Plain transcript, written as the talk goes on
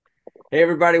Hey,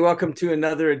 everybody, welcome to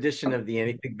another edition of the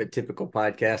Anything But Typical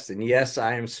podcast. And yes,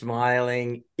 I am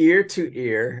smiling ear to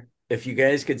ear. If you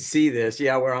guys could see this,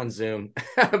 yeah, we're on Zoom.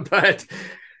 But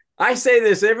I say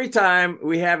this every time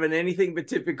we have an Anything But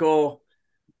Typical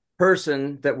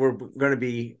person that we're going to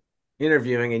be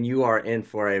interviewing, and you are in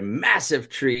for a massive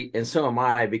treat. And so am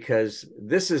I, because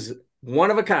this is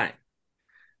one of a kind.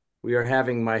 We are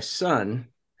having my son,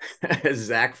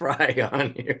 Zach Frey,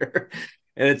 on here.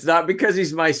 And it's not because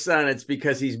he's my son, it's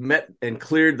because he's met and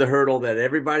cleared the hurdle that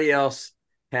everybody else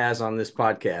has on this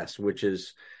podcast, which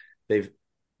is they've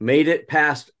made it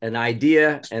past an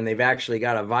idea and they've actually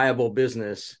got a viable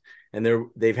business, and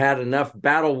they've had enough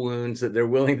battle wounds that they're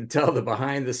willing to tell the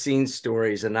behind the scenes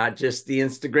stories and not just the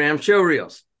Instagram show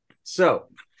reels. So,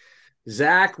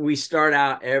 Zach, we start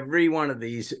out every one of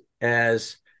these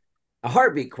as a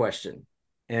heartbeat question,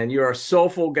 and you're a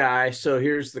soulful guy. So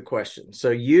here's the question. So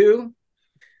you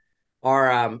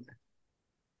are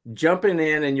jumping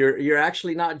in, and you're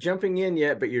actually not jumping in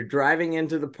yet, but you're driving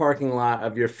into the parking lot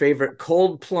of your favorite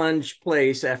cold plunge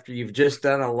place after you've just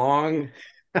done a long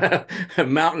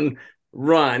mountain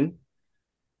run.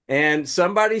 And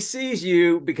somebody sees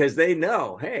you because they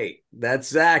know, hey, that's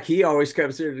Zach. He always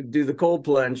comes here to do the cold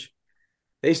plunge.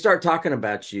 They start talking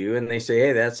about you and they say,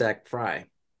 hey, that's Zach Frey,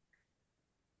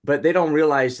 but they don't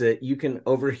realize that you can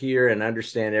overhear and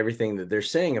understand everything that they're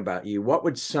saying about you. What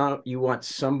would you want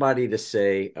somebody to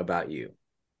say about you?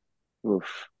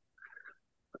 Oof.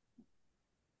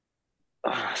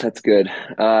 Oh, that's good.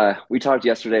 We talked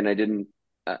yesterday, and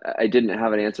I didn't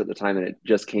have an answer at the time, and it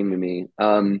just came to me.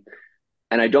 And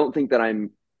I don't think that I'm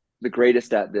the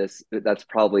greatest at this. That's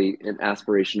probably an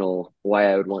aspirational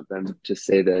why I would want them to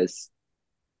say this.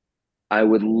 I'd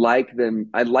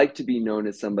like to be known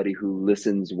as somebody who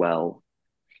listens well.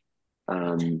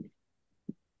 Um,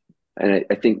 and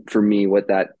I think for me, what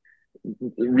that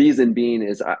reason being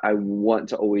is I want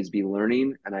to always be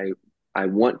learning, and I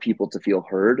want people to feel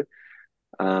heard.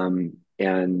 And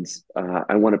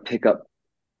I want to pick up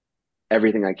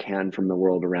everything I can from the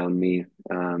world around me.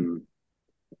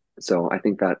 So I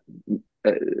think that,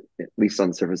 at least on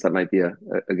the surface, that might be a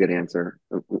good answer.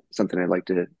 Something I'd like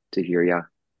to hear. Yeah.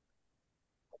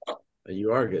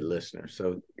 You are a good listener,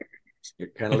 so you're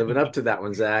kind of living up to that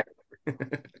one, Zach.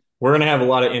 We're gonna have a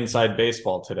lot of inside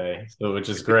baseball today, so which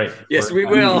is great. Yes, we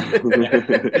will. Yeah, we're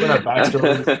gonna have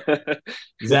backstories.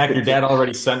 Zach, your dad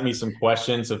already sent me some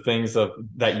questions of things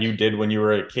that you did when you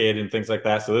were a kid and things like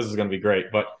that. So this is gonna be great.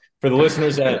 But for the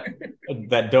listeners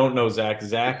that don't know Zach,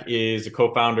 Zach is a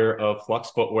co-founder of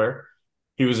Flux Footwear.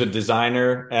 He was a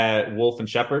designer at Wolf and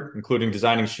Shepherd, including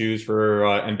designing shoes for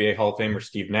NBA Hall of Famer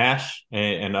Steve Nash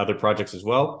and other projects as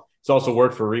well. He's also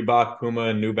worked for Reebok, Puma,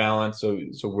 and New Balance. So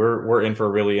we're in for a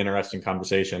really interesting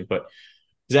conversation. But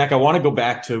Zach, I want to go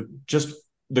back to just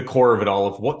the core of it all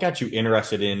of what got you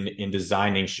interested in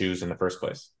designing shoes in the first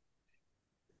place.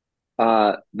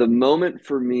 The moment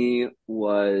for me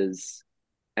was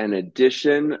an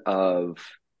edition of,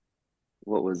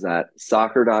 what was that?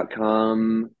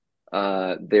 Soccer.com.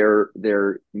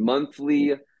 Their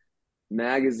monthly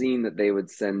magazine that they would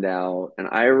send out. And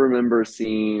I remember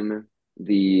seeing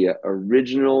the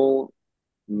original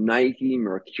Nike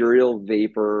Mercurial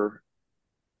Vapor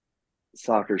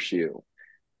soccer shoe.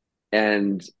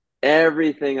 And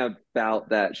everything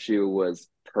about that shoe was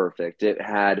perfect. It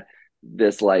had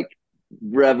this like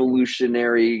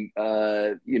revolutionary,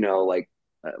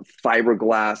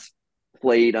 fiberglass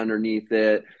plate underneath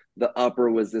it. The upper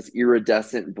was this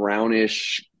iridescent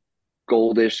brownish,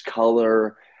 goldish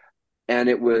color. And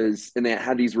they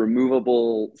had these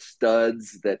removable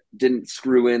studs that didn't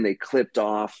screw in, they clipped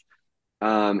off.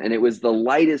 And it was the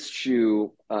lightest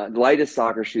the lightest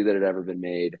soccer shoe that had ever been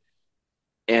made.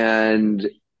 And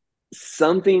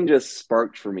something just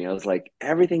sparked for me. I was like,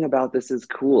 everything about this is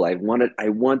cool. I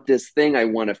want this thing. I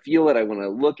want to feel it. I want to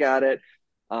look at it.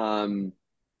 Um,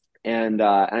 and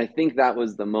I think that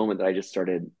was the moment that I just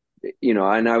started,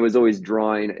 and I was always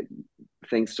drawing,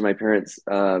 thanks to my parents,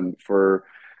 for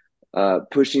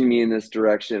pushing me in this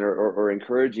direction, or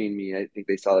encouraging me. I think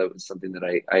they saw that it was something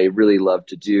that I really loved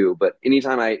to do. But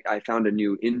anytime I found a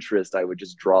new interest, I would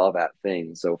just draw that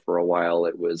thing. So for a while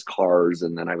it was cars,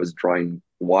 and then I was drawing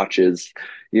watches,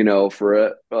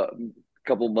 for a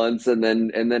couple months, and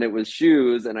then it was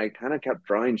shoes, and I kind of kept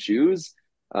drawing shoes.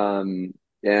 And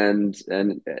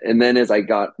then as I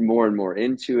got more and more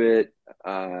into it,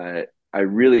 I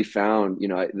really found,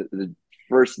 the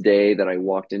first day that I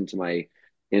walked into my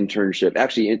internship,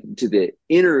 actually to the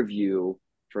interview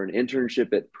for an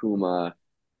internship at Puma,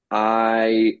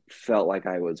 I felt like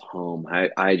I was home.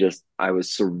 I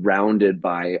was surrounded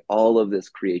by all of this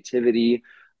creativity.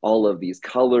 all of these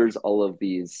colors, all of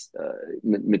these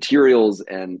materials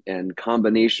and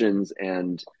combinations,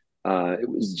 and it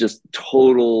was just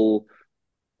total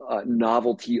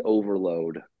novelty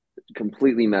overload,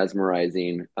 completely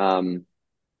mesmerizing.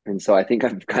 And so I think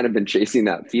I've kind of been chasing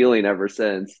that feeling ever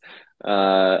since,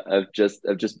 of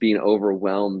just being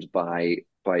overwhelmed by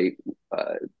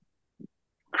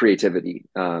creativity,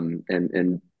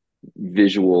 and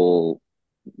visual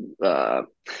uh,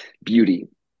 beauty.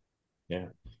 Yeah.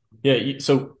 Yeah.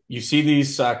 So you see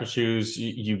these soccer shoes,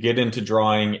 you get into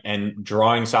drawing, and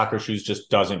drawing soccer shoes just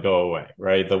doesn't go away,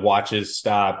 right? The watches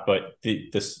stop, but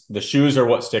the shoes are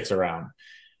what sticks around.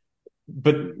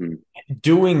 But Mm-hmm.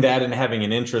 doing that and having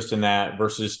an interest in that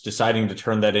versus deciding to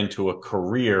turn that into a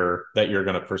career that you're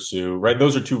going to pursue, right?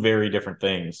 Those are two very different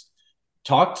things.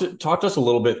 Talk to us a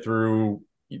little bit through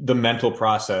the mental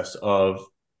process of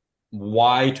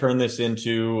why turn this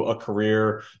into a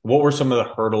career? What were some of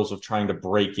the hurdles of trying to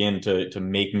break into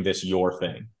making this your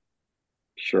thing?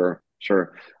 Sure,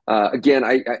 sure. Again,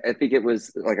 I think it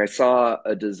was like I saw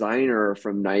a designer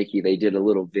from Nike. They did a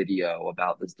little video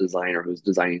about this designer who's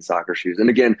designing soccer shoes. And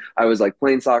again, I was like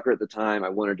playing soccer at the time. I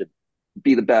wanted to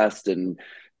be the best, and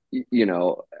you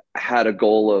know, had a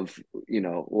goal of,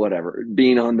 whatever,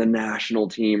 being on the national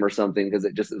team or something, because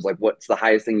it was like, what's the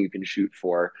highest thing you can shoot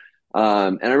for?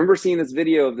 And I remember seeing this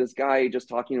video of this guy just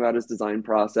talking about his design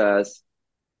process,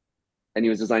 and he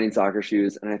was designing soccer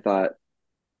shoes, and I thought,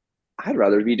 I'd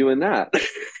rather be doing that.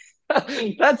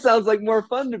 That sounds like more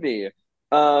fun to me.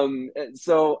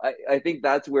 So I think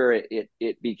that's where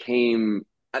it became.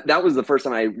 That was the first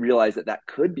time I realized that that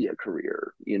could be a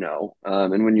career,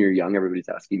 And when you're young, everybody's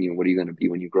asking you, "What are you going to be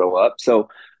when you grow up?" So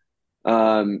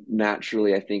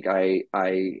naturally, I think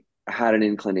I had an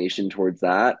inclination towards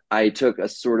that. I took a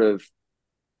sort of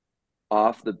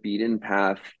off the beaten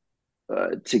path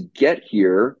to get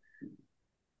here.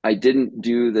 I didn't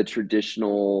do the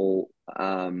traditional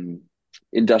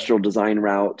industrial design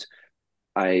route.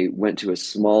 I went to a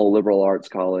small liberal arts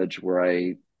college where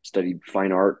I studied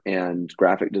fine art and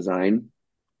graphic design.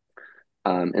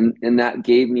 And that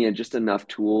gave me just enough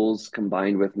tools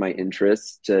combined with my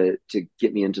interests to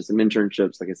get me into some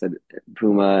internships, like I said, at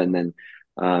Puma, and then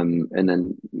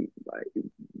I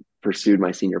pursued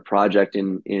my senior project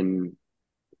in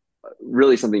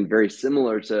really something very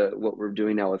similar to what we're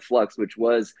doing now with Flux, which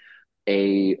was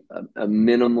a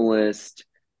minimalist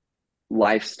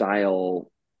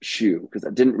lifestyle shoe, because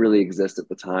that didn't really exist at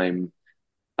the time.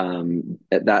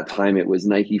 At that time, it was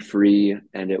Nike Free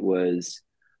and it was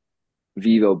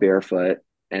Vivo Barefoot,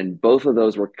 and both of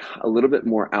those were a little bit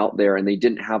more out there, and they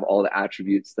didn't have all the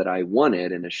attributes that I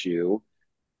wanted in a shoe.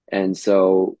 And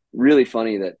so, really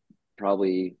funny that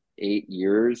probably 8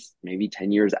 years, maybe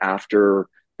 10 years after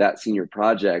that senior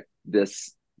project,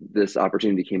 this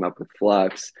opportunity came up with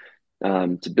Flux,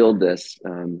 to build this,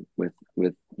 with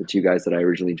the two guys that I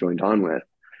originally joined on with.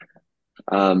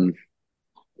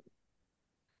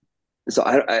 So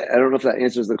I don't know if that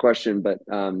answers the question, but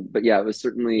yeah, it was Yeah.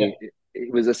 certainly,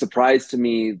 it was a surprise to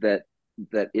me that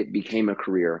it became a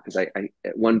career, because I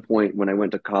at one point when I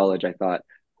went to college, I thought,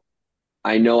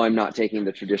 I know I'm not taking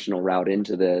the traditional route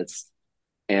into this,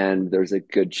 and there's a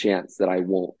good chance that I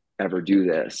won't ever do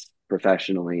this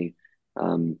professionally.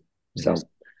 Mhm. So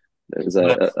it was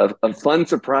That's a fun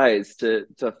surprise to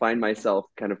find myself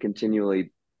kind of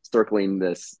continually circling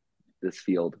this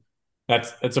field.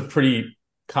 that's a pretty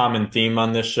common theme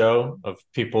on this show of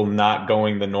people not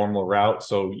going the normal route.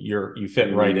 So you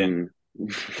fit right in.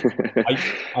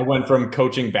 Mm. I went from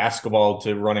coaching basketball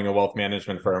to running a wealth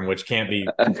management firm, which can't be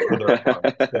further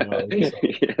apart. So,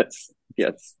 Yes,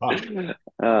 yes. wow.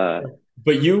 Uh,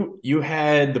 But you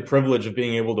had the privilege of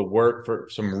being able to work for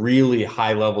some really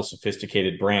high level,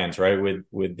 sophisticated brands, right?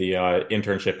 With the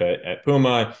internship at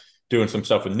Puma, doing some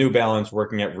stuff with New Balance,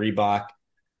 working at Reebok.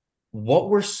 What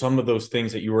were some of those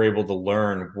things that you were able to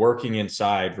learn working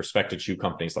inside respected shoe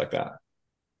companies like that?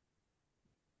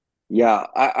 yeah,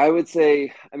 I would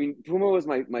say, I mean, Puma was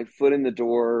my foot in the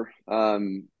door.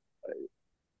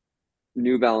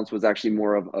 New Balance was actually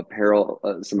more of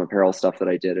apparel, some apparel stuff that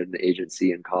I did at an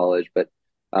agency in college, but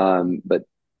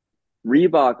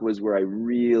Reebok was where I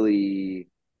really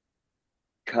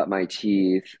cut my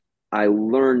teeth. I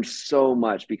learned so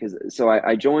much because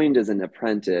I joined as an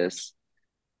apprentice,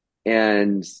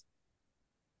 and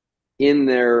in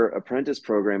their apprentice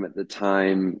program at the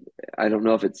time, I don't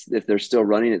know if they're still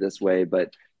running it this way,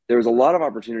 but there was a lot of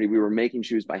opportunity. We were making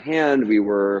shoes by hand. We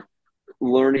were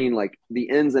learning like the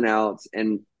ins and outs,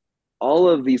 and all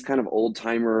of these kind of old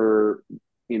timer,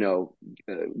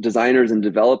 designers and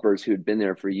developers who had been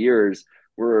there for years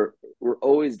were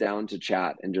always down to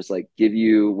chat and just like give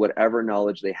you whatever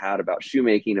knowledge they had about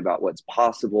shoemaking, about what's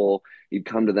possible. You'd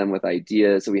come to them with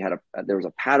ideas. So there was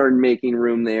a pattern making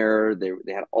room there. They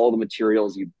had all the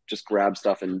materials. You just grab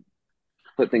stuff and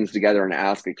put things together and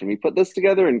ask, can we put this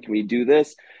together and can we do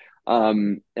this?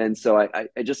 And so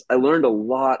I learned a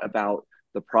lot about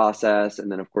the process.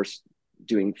 And then of course,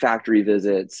 doing factory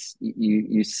visits,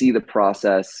 you see the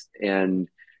process and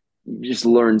you just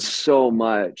learn so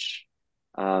much,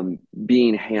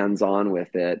 being hands-on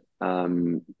with it.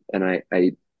 And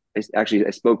I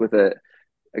spoke with a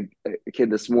kid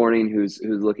this morning who's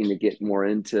looking to get more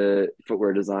into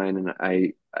footwear design, and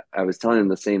I was telling him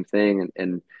the same thing.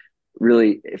 And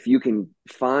really, if you can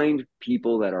find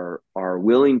people that are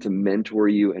willing to mentor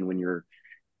you, and when you're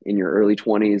in your early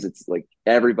 20s, it's like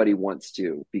everybody wants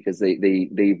to, because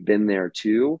they've been there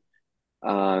too.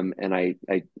 And I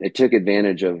took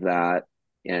advantage of that,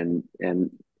 and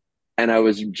and I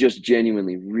was just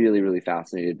genuinely really, really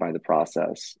fascinated by the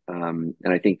process. And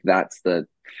I think that's the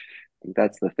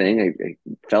thing. I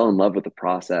fell in love with the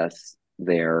process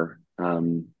there.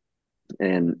 And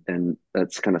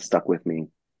that's kind of stuck with me.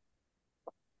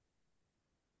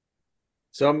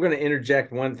 So I'm going to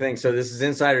interject one thing. So this is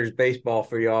insider's baseball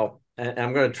for y'all. And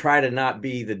I'm going to try to not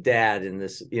be the dad in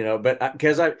this, but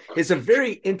because it's a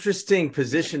very interesting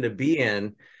position to be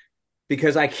in,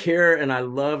 because I care and I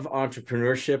love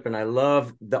entrepreneurship, and I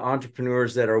love the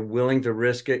entrepreneurs that are willing to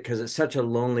risk it, because it's such a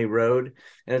lonely road,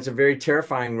 and it's a very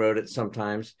terrifying road at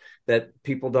sometimes that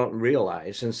people don't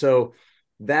realize. And so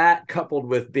that, coupled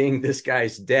with being this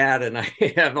guy's dad, and I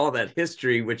have all that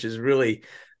history, which is really,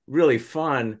 really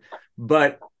fun.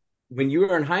 But when you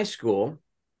were in high school,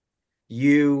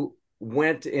 you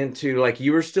went into, like,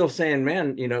 you were still saying,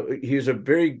 man, he was a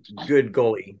very good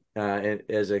goalie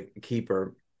as a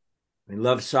keeper. He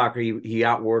loved soccer. He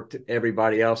outworked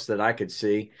everybody else that I could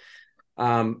see.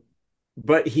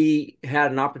 But he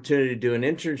had an opportunity to do an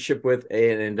internship with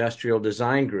an industrial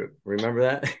design group. Remember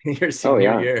that? Your Oh senior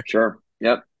yeah, year. sure.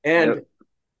 Yep. And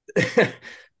Yep.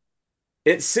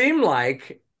 it seemed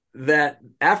like that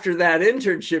after that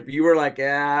internship, you were like,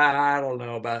 I don't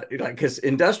know about it. Like, because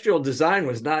industrial design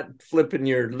was not flipping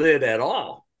your lid at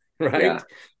all, Yeah. right?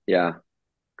 Yeah.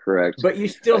 Correct. But you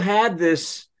still had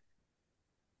this.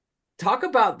 Talk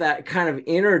about that kind of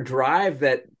inner drive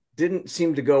that didn't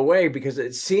seem to go away, because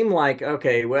it seemed like,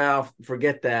 okay, well,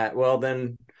 forget that. Well,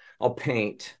 then I'll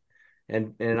paint.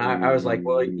 And I was like,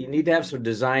 well, Mm, you need to have some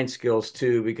design skills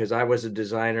too, because I was a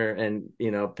designer, and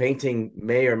painting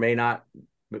may or may not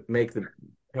make the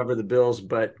cover the bills,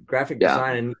 but graphic yeah.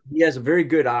 design, and he has a very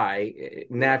good eye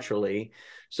naturally.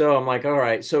 So I'm like, all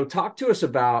right. So talk to us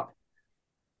about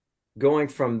going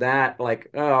from that, like,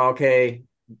 oh, okay,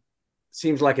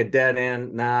 seems like a dead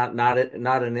end, not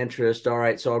an interest. All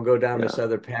right, so I'll go down this Yeah.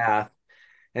 other path.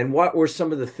 And what were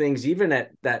some of the things, even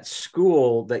at that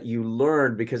school, that you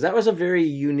learned? Because that was a very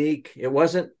unique, it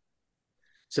wasn't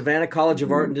Savannah College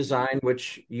of Art Mhm. and Design,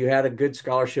 which you had a good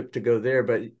scholarship to go there,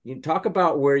 but you talk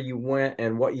about where you went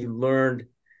and what you learned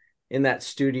in that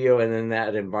studio and in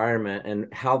that environment,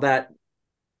 and how that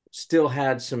still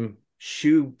had some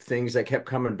shoe things that kept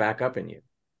coming back up in you.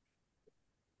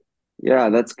 Yeah,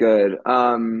 that's good.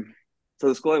 So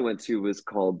the school I went to was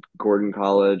called Gordon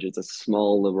College. It's a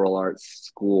small liberal arts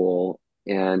school,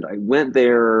 and I went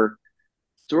there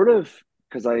sort of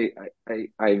because I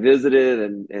visited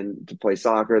and to play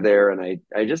soccer there, and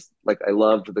I just like I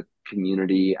loved the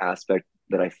community aspect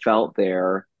that I felt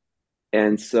there,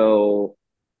 and so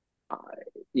I-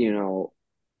 you know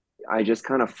I just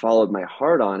kind of followed my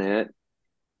heart on it,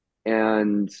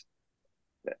 and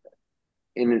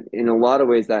in a lot of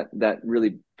ways that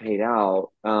really paid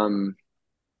out.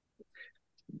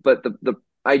 But the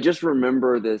I just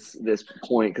remember this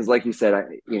point because, like you said,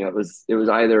 it was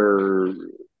either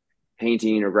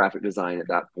painting or graphic design at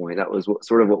that point. That was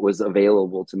sort of what was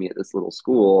available to me at this little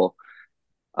school.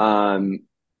 Um,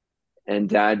 and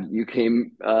Dad, you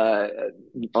came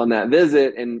on that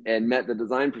visit and met the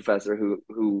design professor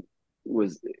who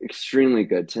was extremely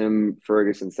good, Tim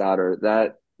Ferguson Souter.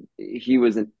 That he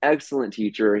was an excellent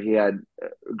teacher. He had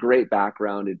a great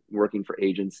background in working for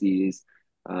agencies.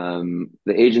 The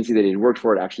agency that he worked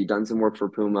for had actually done some work for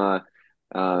Puma.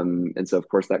 And so of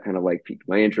course that kind of like piqued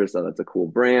my interest. Oh, that's a cool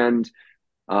brand.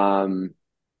 Um,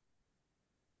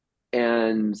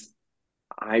 and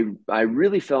I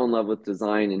really fell in love with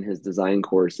design in his design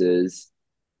courses.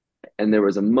 And there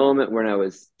was a moment when I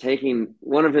was taking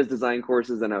one of his design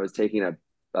courses and I was taking a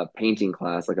painting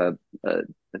class, like I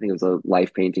think it was a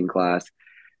life painting class.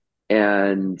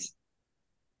 And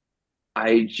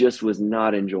I just was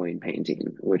not enjoying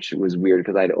painting, which was weird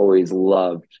because I'd always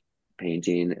loved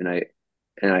painting,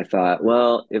 and I thought,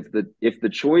 well, if the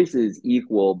choice is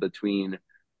equal between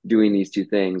doing these two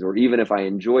things, or even if I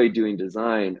enjoy doing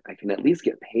design, I can at least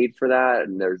get paid for that,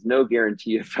 and there's no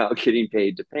guarantee about getting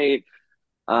paid to paint.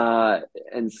 Uh,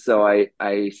 and so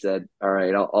I said, all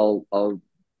right, I'll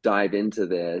dive into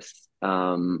this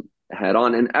head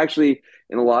on. And actually,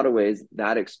 in a lot of ways,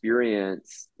 that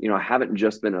experience, you know, I haven't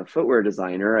just been a footwear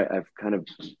designer. I've kind of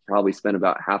probably spent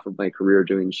about half of my career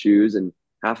doing shoes and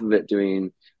half of it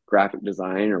doing graphic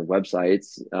design or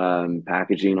websites,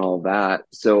 packaging, all of that.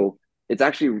 So it's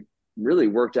actually really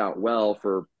worked out well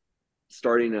for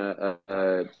starting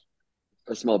a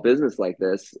small business like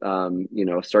this, you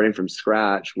know, starting from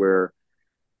scratch, where,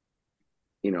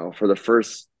 you know, for the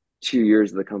first 2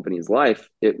 years of the company's life,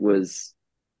 it was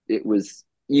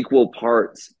equal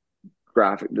parts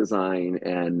graphic design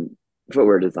and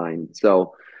footwear design.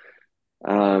 So,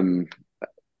 um,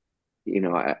 you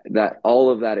know, that all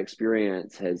of that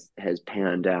experience has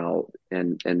panned out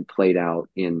and played out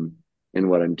in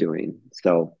what I'm doing.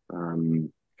 So,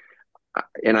 and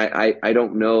I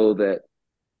don't know that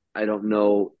I don't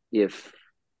know if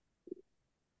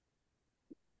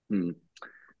hmm,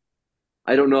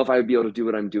 I don't know if I would be able to do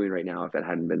what I'm doing right now if it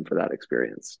hadn't been for that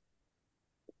experience.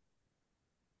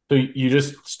 So you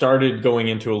just started going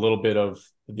into a little bit of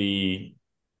the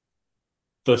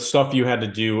stuff you had to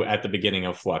do at the beginning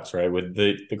of Flux, right? With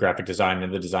the graphic design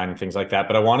and the design and things like that.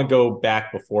 But I want to go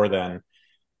back before then,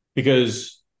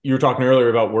 because you were talking earlier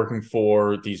about working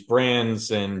for these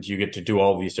brands and you get to do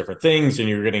all these different things and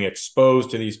you're getting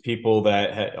exposed to these people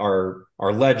that are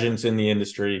legends in the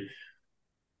industry.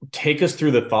 Take us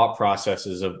through the thought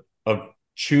processes of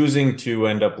choosing to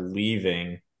end up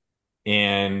leaving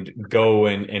and go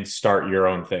and start your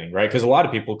own thing, right? Because a lot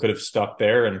of people could have stuck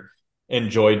there and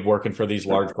enjoyed working for these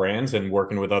large brands and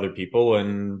working with other people,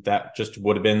 and that just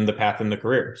would have been the path in the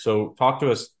career. So talk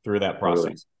to us through that Totally.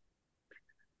 process.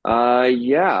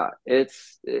 Yeah,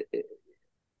 it's it's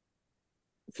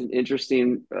an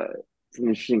interesting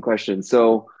question.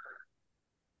 So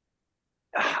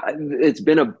it's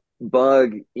been a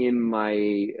bug in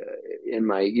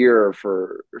my ear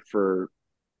for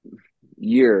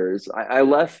years. I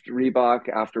left Reebok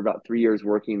after about 3 years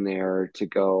working there to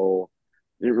go.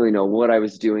 I didn't really know what I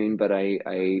was doing, but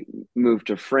I moved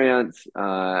to France.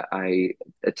 I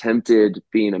attempted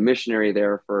being a missionary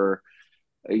there for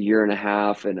a year and a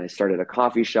half, and I started a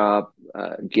coffee shop.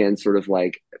 Again, sort of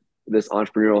like this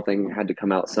entrepreneurial thing had to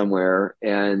come out somewhere,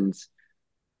 and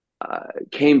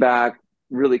came back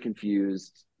really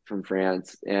confused from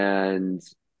France, and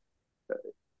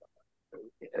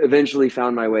eventually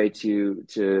found my way to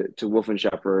Wolf and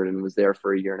Shepherd, and was there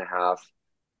for a year and a half.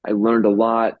 I learned a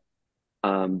lot,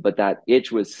 but that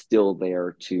itch was still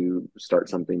there to start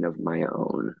something of my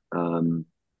own.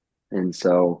 And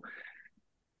so,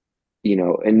 you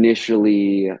know,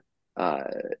 initially, uh,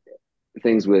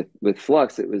 things with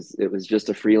Flux, it was just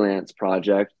a freelance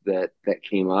project that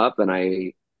came up, and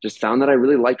I just found that I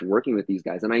really liked working with these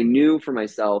guys, and I knew for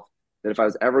myself that if I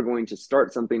was ever going to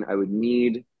start something, I would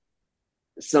need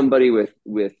somebody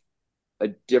with a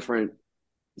different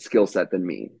skill set than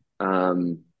me.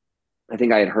 I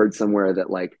think I had heard somewhere that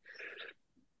like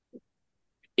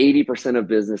 80% of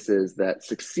businesses that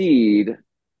succeed,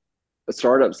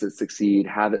 startups that succeed,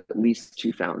 have at least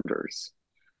two founders.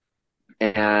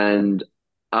 And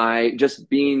I just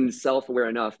being self aware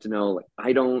enough to know, like,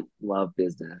 I don't love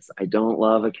business. I don't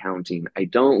love accounting. I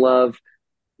don't love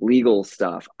legal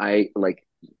stuff. I like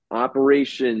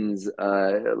operations,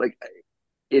 like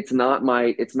it's not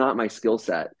my skill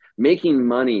set. Making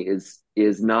money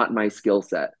is not my skill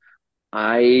set.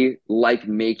 I like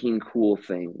making cool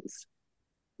things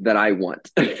that I want.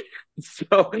 So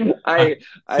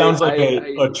Sounds like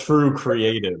I a true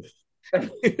creative.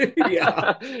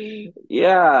 Yeah.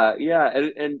 yeah,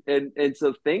 and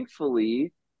so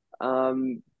thankfully,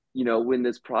 um, you know, when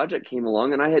this project came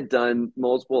along, and I had done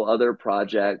multiple other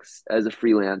projects as a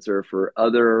freelancer for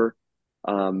other,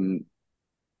 um,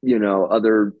 you know,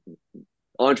 other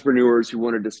entrepreneurs who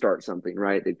wanted to start something,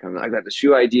 right? They'd come, I got the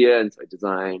shoe idea, and so I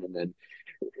design, and then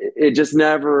it just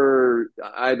never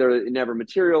either it never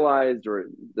materialized or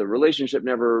the relationship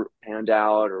never panned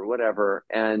out or whatever.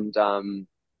 And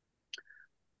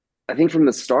I think from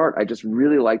the start, I just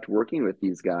really liked working with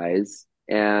these guys.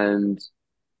 And,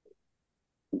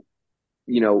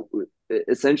 you know,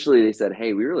 essentially they said,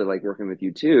 hey, we really like working with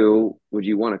you too. Would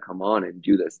you want to come on and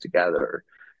do this together?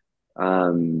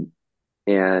 Um,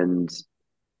 and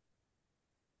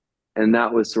and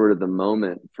that was sort of the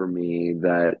moment for me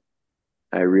that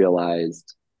I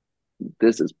realized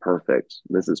this is perfect.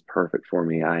 This is perfect for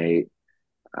me.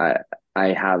 I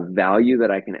I have value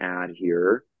that I can add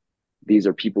here. These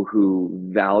are people who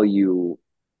value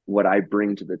what I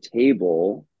bring to the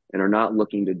table and are not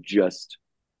looking to just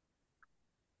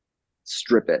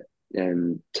strip it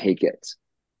and take it.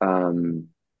 Um,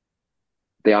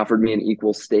 they offered me an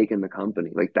equal stake in the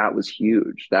company. Like that was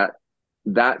huge.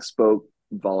 That spoke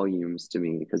volumes to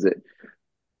me because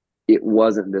it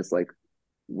wasn't this like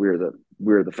we're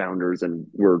the founders and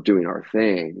we're doing our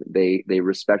thing. They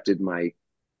respected my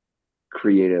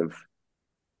creative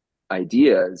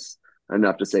ideas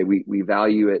enough to say we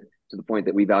value it to the point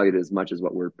that we value it as much as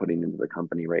what we're putting into the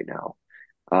company right now.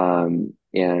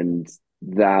 And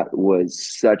that was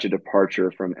such a departure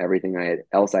from everything I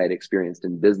had experienced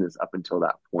in business up until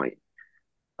that point.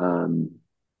 Um,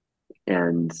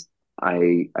 and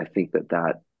I think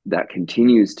that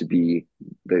continues to be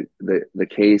the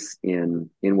case in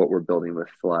what we're building with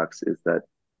Flux is that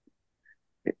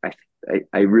I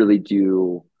I really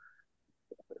do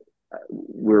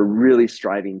we're really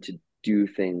striving to do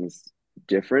things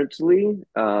differently.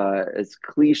 As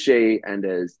cliche and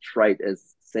as trite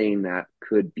as saying that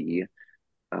could be,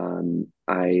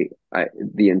 the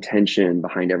intention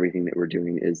behind everything that we're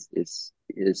doing is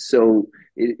so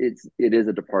it is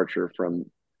a departure from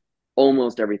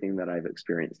almost everything that I've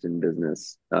experienced in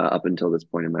business up until this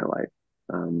point in my life.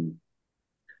 Um,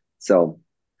 so,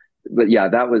 but yeah,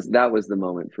 that was the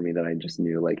moment for me that I just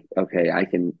knew like, okay, I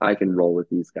can roll with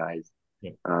these guys.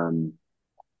 Yeah. Um,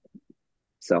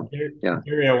 so yeah.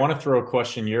 Gary, I want to throw a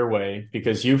question your way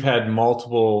because you've had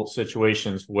multiple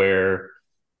situations where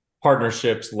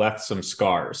partnerships left some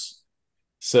scars.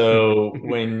 So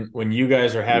when you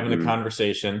guys are having a Mm-hmm.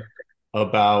 conversation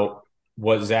about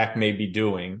what Zach may be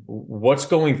doing, what's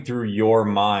going through your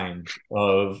mind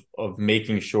of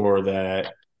making sure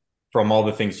that from all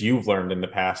the things you've learned in the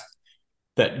past,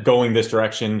 that going this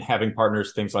direction, having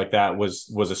partners, things like that was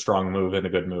a strong move and a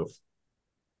good move.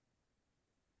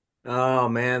 Oh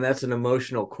man, that's an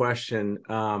emotional question.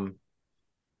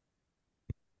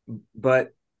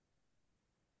 But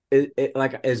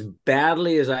like as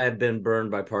badly as I have been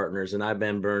burned by partners, and I've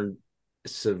been burned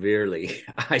severely,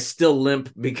 I still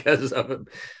limp because of it.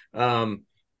 Um,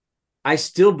 I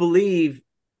still believe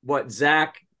what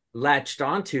Zach latched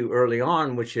onto early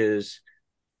on, which is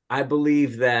I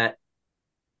believe that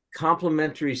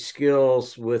complementary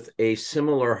skills with a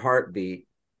similar heartbeat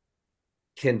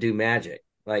can do magic,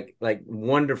 like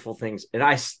wonderful things. And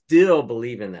I still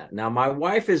believe in that. Now, my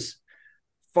wife is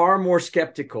far more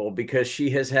skeptical because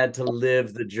she has had to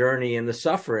live the journey and the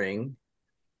suffering.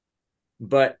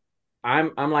 But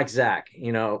I'm like Zach.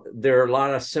 There are a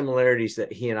lot of similarities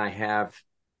that he and I have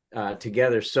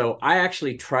together. So I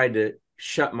actually tried to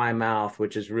shut my mouth,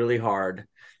 which is really hard,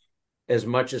 as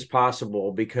much as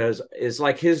possible because it's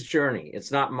like his journey.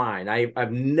 It's not mine.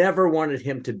 I've never wanted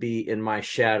him to be in my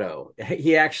shadow.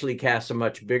 He actually casts a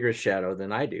much bigger shadow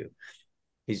than I do.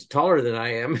 He's taller than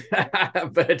I am,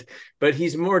 but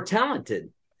he's more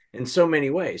talented in so many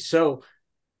ways. So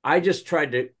I just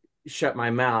tried to shut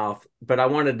my mouth, but I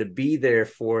wanted to be there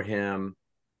for him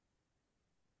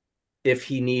if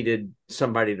he needed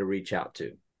somebody to reach out to,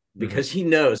 Mm-hmm. because he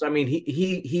knows. I mean,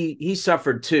 he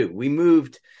suffered too. We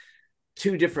moved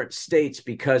two different states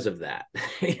because of that,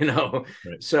 you know.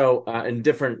 Right. So in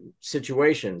different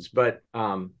situations, but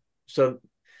so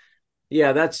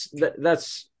yeah,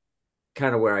 that's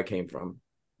kind of where I came from.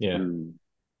 Yeah. Mm-hmm.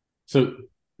 So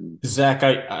Zach,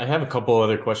 I have a couple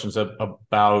other questions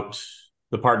about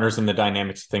the partners and the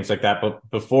dynamics, things like that. But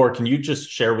before, can you just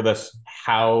share with us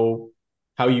how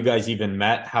you guys even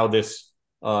met, how this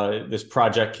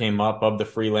project came up of the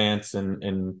freelance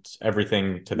and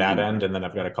everything to that Mm-hmm. end, and then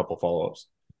I've got a couple follow-ups.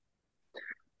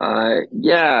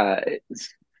 Yeah,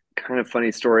 it's kind of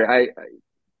funny story. I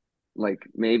like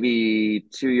maybe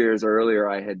 2 years earlier,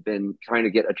 I had been trying to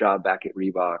get a job back at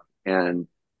Reebok, and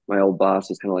my old boss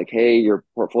was kind of like, "Hey, your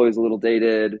portfolio's a little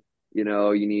dated. You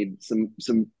need some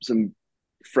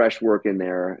fresh work in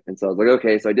there." And so I was like,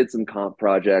 "Okay." So I did some comp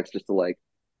projects just to like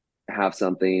have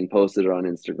something, posted it on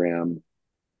Instagram,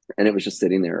 and it was just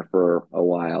sitting there for a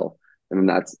while. And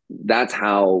then that's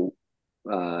how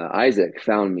Isaac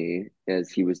found me, as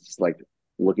he was just like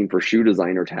looking for shoe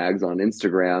designer tags on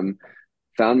Instagram,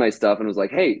 found my stuff and was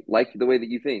like, "Hey, like the way that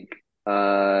you think.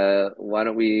 Why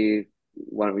don't we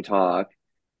talk?"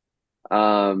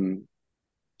 Um,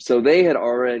 so they had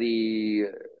already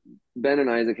Ben and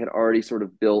Isaac had already sort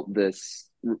of built this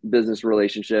business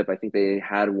relationship. I think they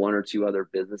had one or two other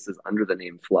businesses under the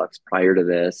name Flux prior to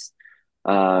this.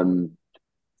 Um,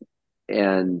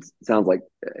 and sounds like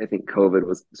I think COVID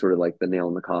was sort of like the nail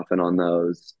in the coffin on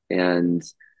those. Um,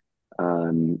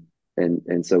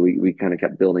 and so we kind of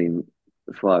kept building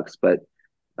flux. But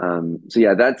so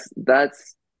yeah,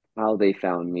 that's how they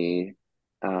found me.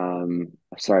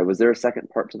 Sorry, was there a second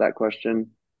part to that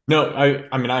question? No,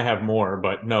 I mean I have more,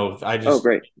 but no, Oh,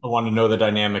 great. I want to know the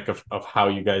dynamic of how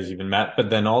you guys even met, but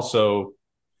then also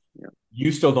Yeah,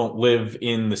 you still don't live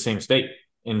in the same state.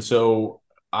 And so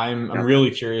I'm yeah,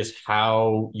 really curious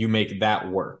how you make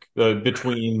that work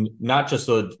between not just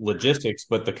the logistics,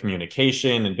 but the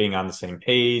communication and being on the same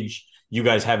page, you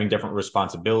guys having different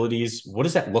responsibilities. What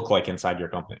does that look like inside your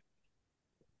company?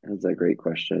 that's a great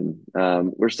question.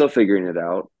 We're still figuring it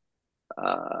out.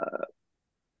 Uh,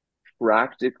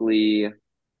 Practically,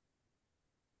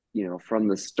 from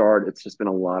the start, it's just been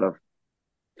a lot of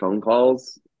phone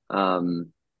calls. Um,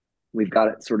 we've got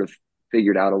it sort of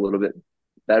figured out a little bit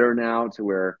better now to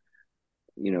where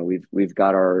we've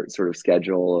got our sort of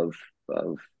schedule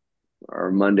of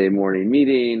our Monday morning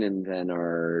meeting, and then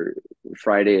our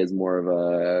Friday is more of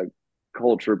a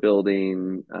culture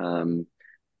building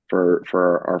for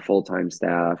our full time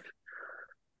staff.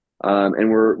 And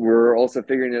we're also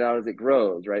figuring it out as it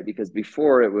grows, right? Because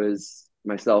before it was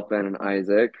myself, Ben, and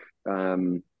Isaac.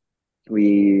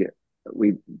 We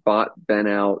we bought Ben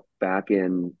out back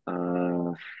in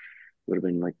would have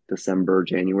been like December,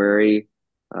 January.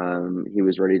 He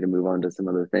was ready to move on to some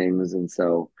other things, and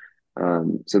so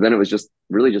then it was just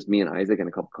really just me and Isaac and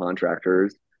a couple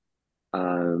contractors.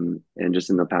 And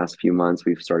just in the past few months,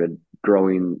 we've started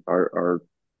growing our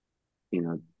you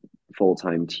know full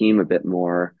time team a bit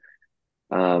more.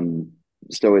 Um,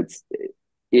 so it's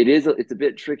a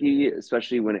bit tricky,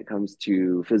 especially when it comes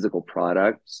to physical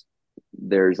products.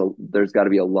 There's got to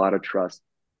be a lot of trust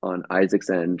on Isaac's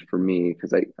end for me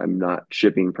because I'm not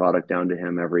shipping product down to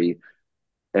him every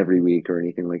week or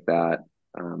anything like that.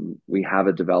 We have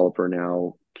a developer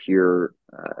now here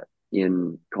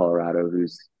in Colorado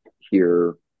who's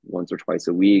here once or twice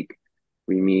a week.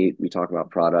 We meet, we talk about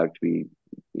product, we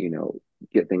you know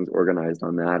get things organized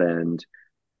on that end.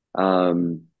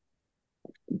 Um,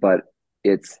 but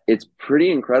it's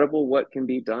pretty incredible what can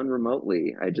be done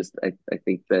remotely. I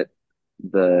think that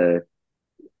the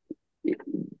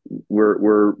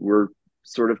we're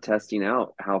sort of testing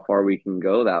out how far we can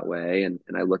go that way, and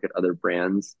I look at other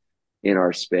brands in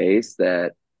our space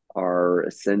that are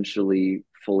essentially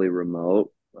fully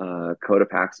remote.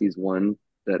 Cotopaxi is one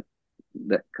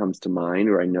that comes to mind,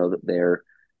 where I know that they're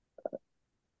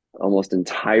almost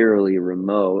entirely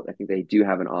remote. I think they do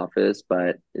have an office,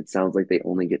 but it sounds like they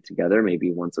only get together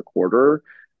maybe once a quarter.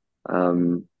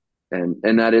 Um,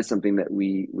 and that is something that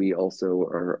we also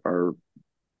are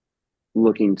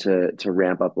looking to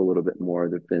ramp up a little bit more.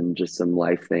 There've been just some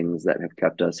life things that have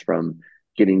kept us from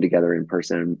getting together in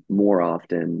person more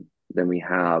often than we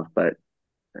have, but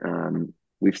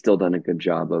we've still done a good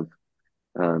job of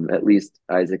at least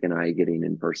Isaac and I getting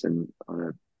in person on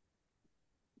a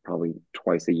probably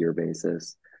twice a year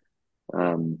basis.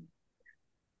 Um,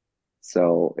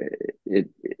 so it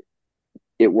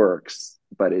works,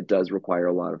 but it does require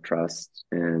a lot of trust,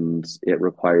 and it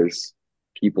requires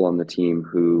people on the team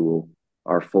who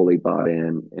are fully bought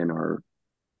in and are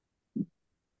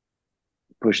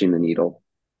pushing the needle.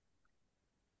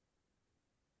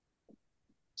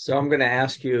 So I'm going to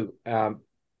ask you,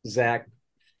 Zach.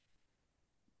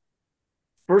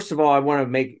 First of all, I want to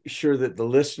make sure that the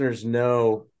listeners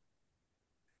know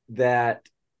that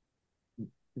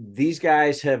these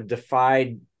guys have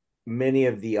defied many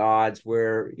of the odds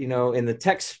where, in the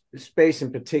tech space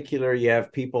in particular, you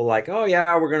have people like, oh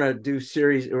yeah, we're going to do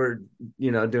series, or,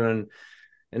 doing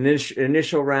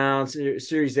initial rounds,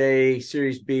 series A,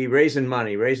 series B, raising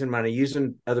money,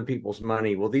 using other people's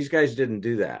money. Well, these guys didn't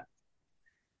do that.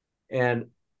 And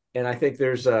I think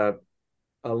there's a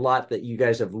lot that you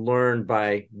guys have learned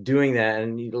by doing that,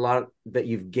 and a lot that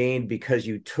you've gained because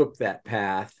you took that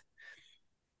path.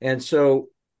 And so,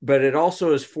 but it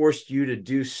also has forced you to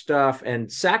do stuff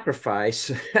and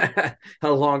sacrifice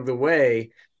along the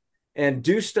way, and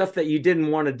do stuff that you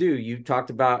didn't want to do. You talked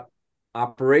about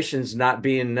operations not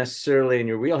being necessarily in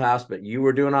your wheelhouse, but you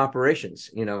were doing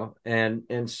operations,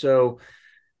 and so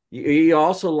you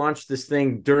also launched this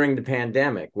thing during the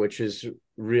pandemic, which is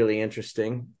really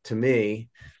interesting to me.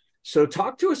 So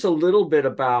talk to us a little bit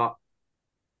about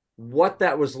what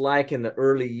that was like in the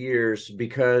early years,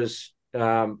 because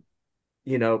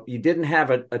you didn't have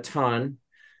a ton.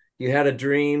 You had a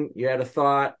dream, you had a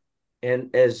thought,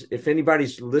 and as if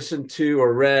anybody's listened to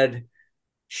or read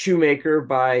Shoemaker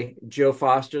by Joe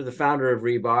Foster, the founder of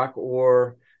Reebok,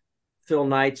 or Phil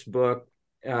Knight's book,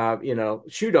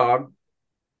 Shoe Dog,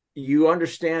 you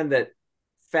understand that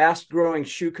fast growing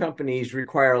shoe companies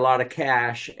require a lot of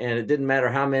cash, and it didn't matter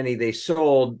how many they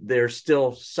sold, they're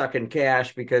still sucking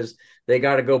cash because they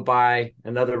got to go buy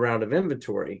another round of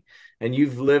inventory. And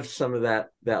you've lived some of that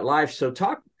life. So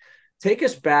take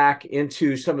us back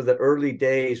into some of the early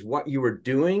days, what you were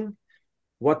doing,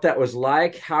 what that was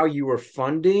like, how you were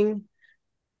funding,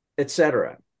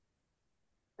 etc.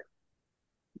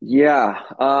 Yeah.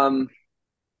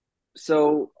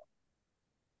 So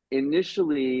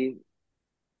initially,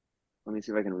 let me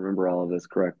see if I can remember all of this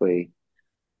correctly.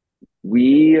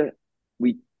 We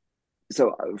we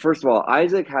so first of all,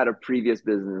 Isaac had a previous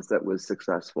business that was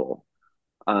successful.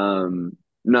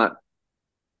 Not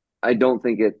I don't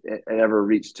think it ever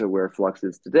reached to where Flux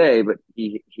is today, but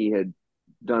he had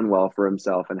done well for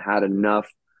himself and had enough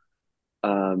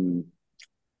um,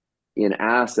 in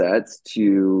assets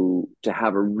to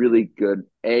have a really good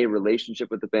A relationship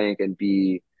with the bank, and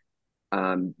B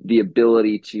the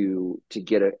ability to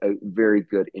get a very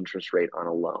good interest rate on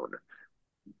a loan.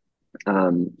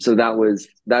 So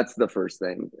that's the first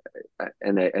thing,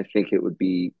 and I think it would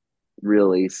be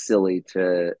really silly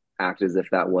to act as if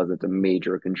that wasn't a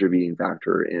major contributing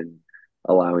factor in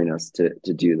allowing us to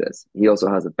do this. He also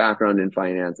has a background in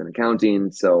finance and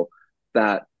accounting, so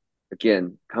that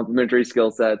again, complementary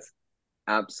skill sets,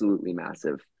 absolutely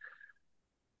massive.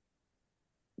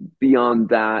 Beyond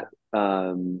that,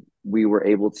 we were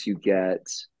able to get,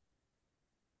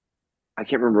 I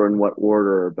can't remember in what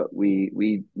order, but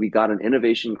we got an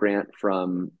innovation grant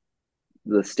from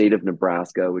the state of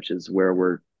Nebraska, which is where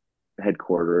we're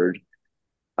headquartered.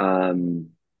 Um,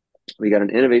 we got an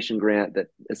innovation grant that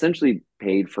essentially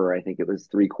paid for, I think it was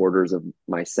 3/4 of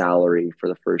my salary for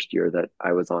the first year that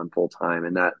I was on full time,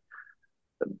 and that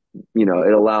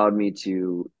it allowed me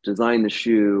to design the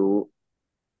shoe,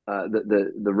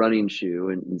 the running shoe,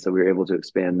 and so we were able to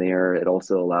expand there. It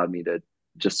also allowed me to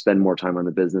just spend more time on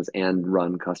the business and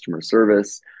run customer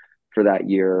service for that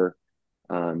year.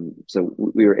 So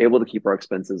we were able to keep our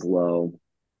expenses low.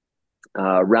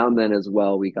 Around then as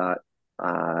well, we got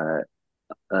a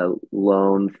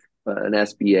loan, an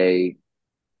SBA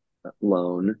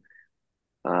loan,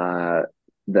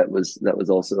 that was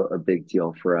also a big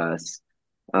deal for us.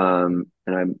 And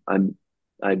I'm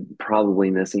probably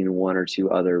missing one or two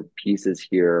other pieces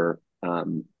here. I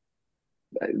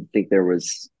think there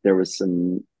was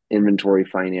some inventory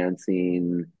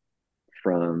financing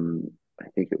from, I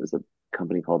think it was a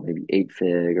company called maybe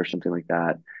 8Fig or something like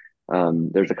that.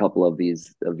 There's a couple of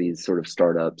these sort of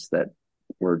startups that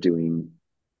were doing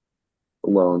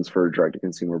loans for direct to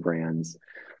consumer brands.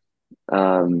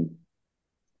 Um,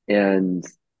 and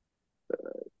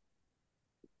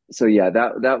so yeah,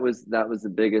 that was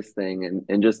the biggest thing,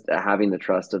 and just having the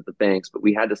trust of the banks. But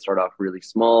we had to start off really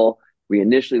small. We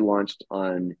initially launched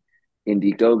on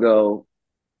Indiegogo,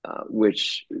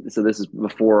 which, so this is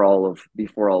before all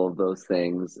of those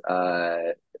things.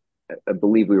 I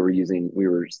believe we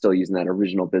were still using that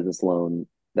original business loan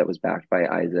that was backed by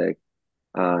Isaac.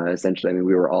 Essentially, I mean,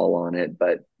 we were all on it,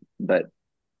 but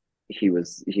he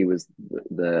was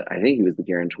the I think he was the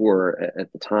guarantor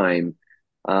at the time.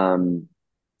 Um,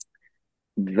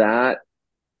 that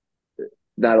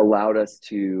that allowed us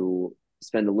to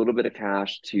spend a little bit of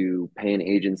cash to pay an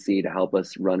agency to help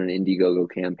us run an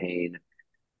Indiegogo campaign,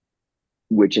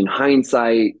 which in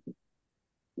hindsight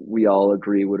we all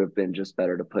agree would have been just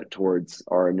better to put towards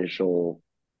our initial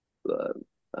uh,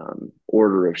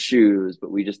 order of shoes,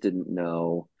 but we just didn't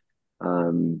know.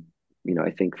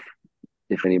 I think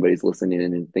if anybody's listening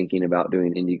and thinking about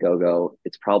doing Indiegogo,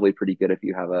 it's probably pretty good if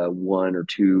you have a 1 or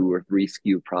 2 or 3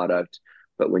 SKU product.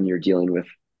 But when you're dealing with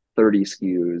 30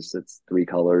 SKUs, it's 3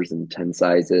 colors and 10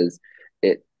 sizes.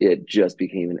 It just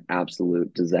became an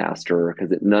absolute disaster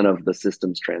because none of the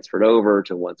systems transferred over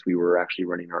to once we were actually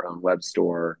running our own web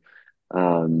store.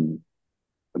 Um,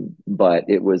 but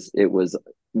it was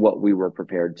what we were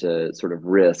prepared to sort of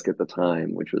risk at the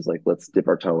time, which was like, let's dip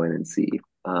our toe in and see.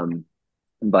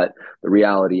 But the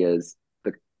reality is,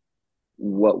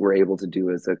 what we're able to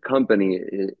do as a company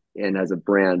and as a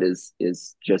brand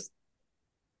is just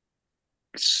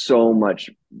so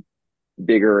much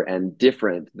bigger and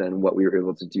different than what we were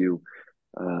able to do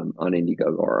on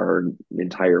Indiegogo. Our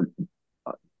entire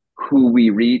who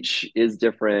we reach is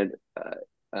different,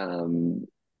 and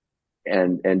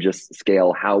just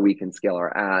scale, how we can scale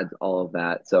our ads, all of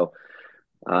that. So,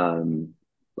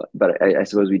 but I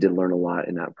suppose we did learn a lot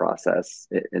in that process,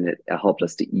 and it helped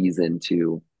us to ease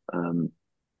into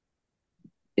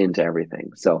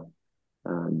everything. So,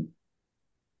 um,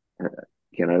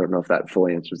 again, I don't know if that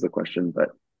fully answers the question, but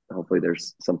hopefully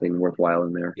there's something worthwhile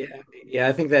in there. Yeah,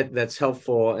 I think that's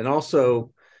helpful. And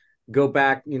also, go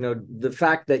back, the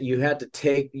fact that you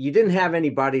didn't have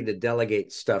anybody to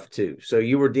delegate stuff to. So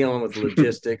you were dealing with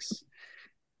logistics.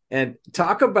 And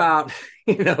talk about,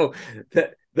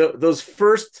 those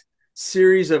first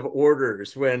series of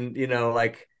orders when,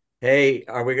 like, hey,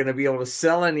 are we going to be able to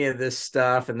sell any of this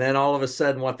stuff? And then all of a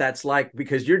sudden what that's like,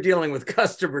 because you're dealing with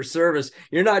customer service.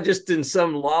 You're not just in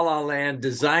some la la land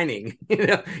designing,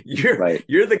 you're, Right.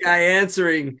 you're the guy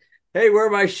answering, hey, where are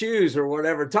my shoes or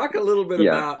whatever. Talk a little bit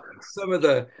Yeah. about some of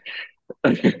the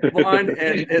fun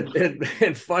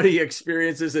and funny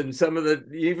experiences and some of the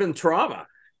even trauma.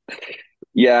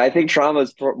 Yeah, I think trauma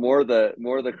is more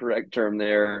the correct term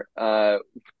there.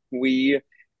 We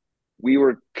we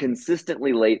were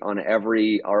consistently late on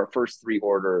our first three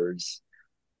orders,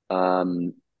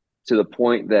 um, to the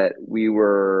point that we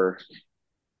were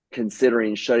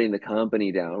considering shutting the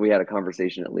company down. We had a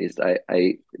conversation, at least.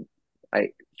 I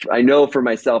I know for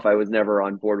myself I was never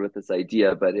on board with this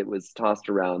idea, but it was tossed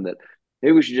around that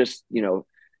maybe we should just,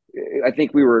 I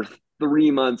think we were 3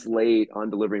 months late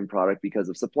on delivering product because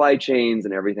of supply chains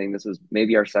and everything. This was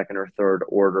maybe our second or third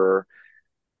order.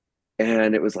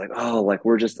 And it was like, oh, like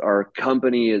our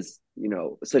company is,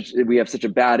 we have such a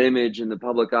bad image in the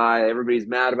public eye. Everybody's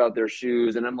mad about their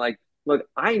shoes. And I'm like, look,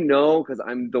 I know, because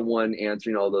I'm the one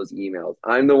answering all those emails.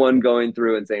 I'm the one going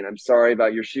through and saying, I'm sorry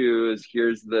about your shoes.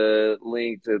 Here's the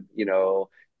link to,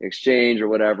 exchange or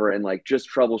whatever. And like just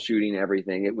troubleshooting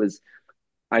everything.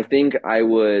 I think I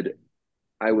would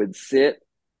sit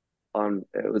on,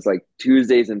 it was like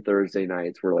Tuesdays and Thursday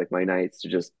nights were like my nights to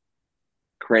just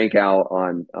crank out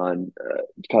on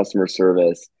customer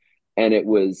service. And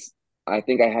I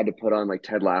think I had to put on like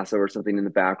Ted Lasso or something in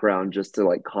the background just to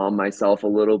like calm myself a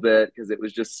little bit, because it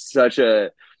was just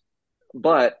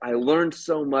but I learned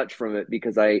so much from it,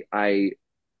 because I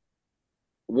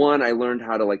learned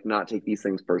how to like not take these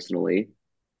things personally.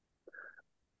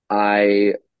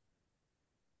 I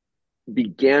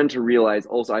began to realize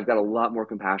also I've got a lot more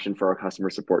compassion for our customer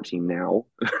support team now.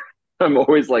 I'm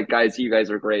always like, guys, you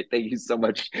guys are great. Thank you so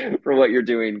much for what you're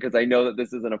doing, because I know that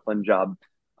this isn't a fun job.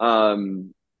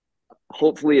 Um,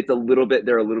 Hopefully they're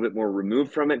a little bit more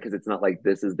removed from it, because it's not like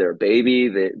this is their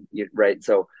baby, right?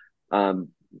 So,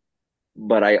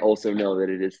 but I also know that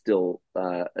it is still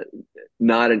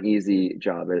not an easy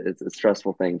job. It's a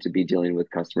stressful thing to be dealing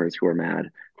with customers who are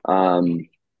mad.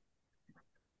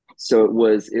 So it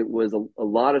was a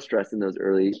lot of stress in those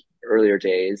earlier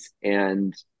days.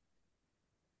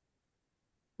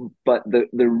 But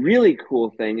the really cool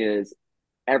thing is,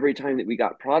 every time that we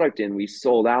got product in, we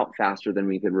sold out faster than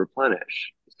we could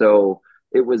replenish. So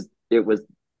it was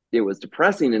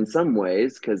depressing in some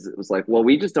ways, because it was like, well,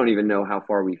 we just don't even know how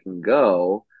far we can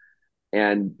go.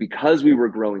 And because we were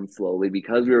growing slowly,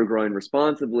 because we were growing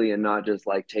responsibly and not just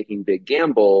like taking big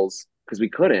gambles, because we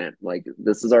couldn't, like,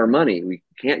 this is our money. We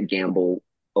can't gamble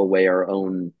away our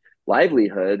own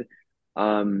livelihood.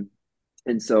 Um,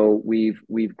 and so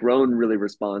we've grown really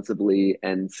responsibly,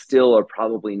 and still are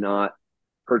probably not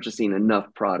purchasing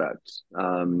enough product.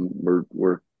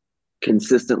 We're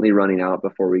consistently running out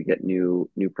before we get new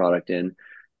product in.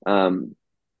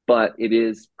 But it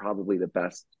is probably the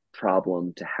best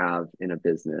problem to have in a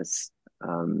business.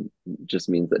 Just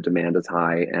means that demand is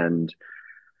high, and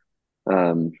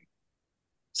um,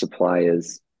 supply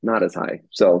is not as high.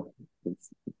 So it's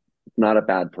not a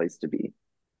bad place to be.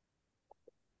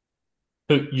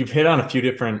 So you've hit on a few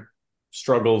different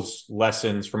struggles,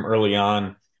 lessons from early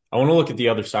on. I want to look at the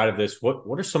other side of this.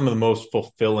 What are some of the most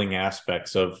fulfilling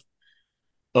aspects of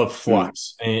Mm.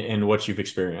 Flux and what you've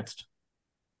experienced?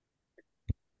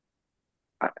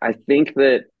 I think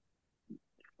that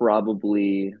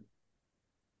probably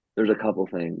there's a couple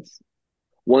things.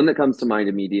 One that comes to mind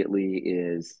immediately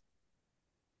is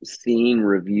seeing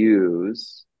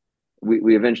reviews.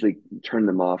 We eventually turned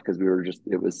them off, because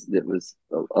it was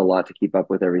a lot to keep up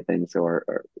with everything. So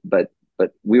but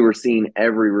we were seeing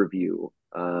every review,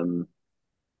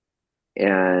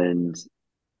 and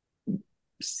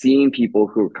seeing people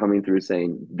who are coming through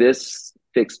saying, this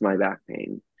fixed my back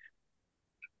pain.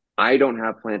 I don't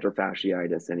have plantar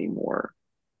fasciitis anymore.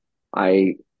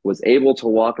 I was able to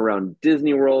walk around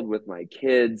Disney World with my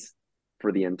kids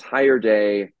for the entire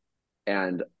day,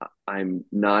 and I'm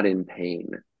not in pain.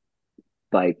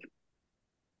 Like,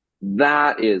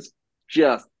 that is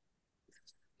just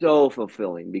so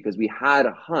fulfilling, because we had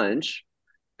a hunch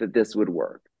that this would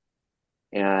work.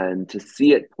 And to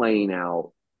see it playing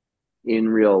out in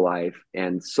real life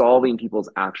and solving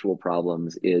people's actual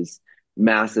problems is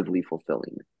massively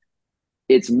fulfilling.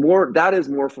 That is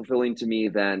more fulfilling to me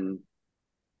than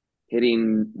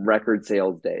hitting record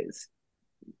sales days.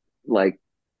 Like,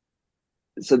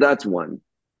 so that's one.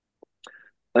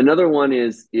 Another one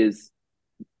is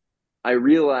I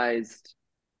realized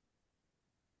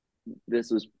this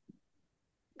was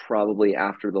probably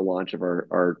after the launch of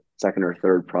our second or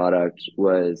third product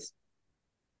was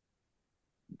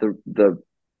the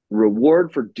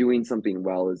reward for doing something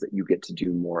well is that you get to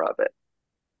do more of it.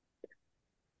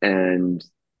 And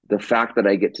the fact that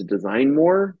I get to design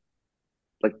more,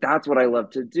 like that's what I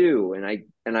love to do. And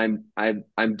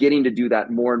I'm getting to do that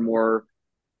more and more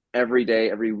every day,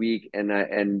 every week. And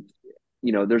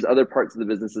there's other parts of the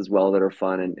business as well that are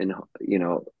fun and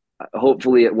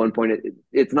hopefully at one point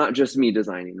it's not just me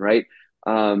designing, right?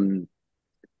 Um,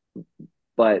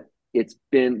 but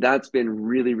that's been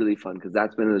really, really fun because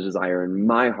that's been a desire in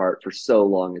my heart for so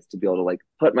long, is to be able to like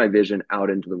put my vision out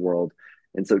into the world.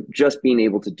 And so just being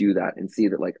able to do that and see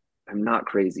that like I'm not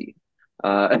crazy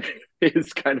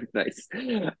is kind of nice.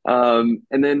 And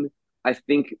then I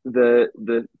think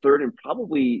the third and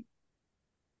probably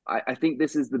I think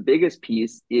this is the biggest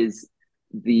piece is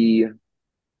the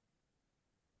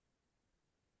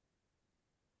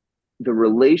the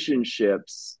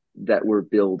relationships that we're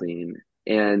building,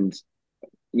 and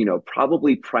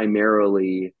probably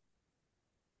primarily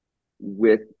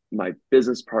with my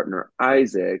business partner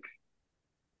Isaac,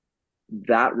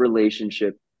 that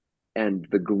relationship and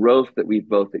the growth that we've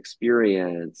both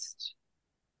experienced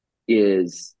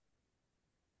is,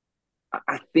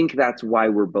 I think that's why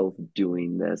we're both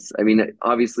doing this. I mean,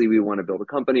 obviously we want to build a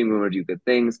company, we want to do good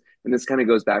things, and this kind of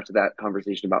goes back to that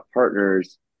conversation about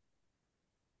partners.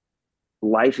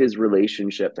 Life is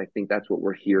relationships. I think that's what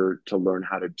we're here to learn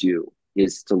how to do,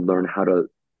 is to learn how to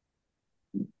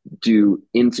do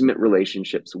intimate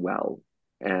relationships well.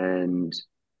 And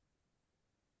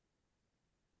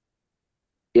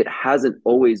it hasn't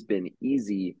always been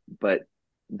easy, but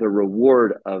the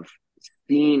reward of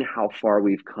seeing how far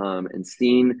we've come and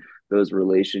seeing those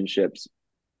relationships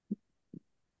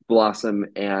blossom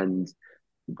and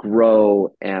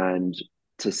grow, and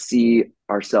to see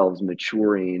ourselves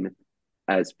maturing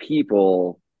as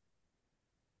people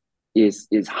is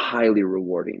highly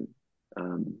rewarding,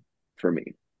 for me.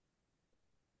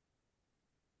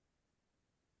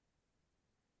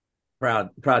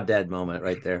 Proud dad moment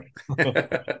right there.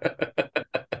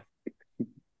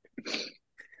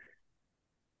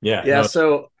 Yeah, Yeah. no,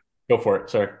 So go for it.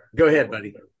 Sorry. go ahead,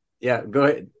 buddy. Yeah, go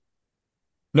ahead.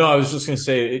 No, I was just going to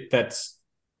say that's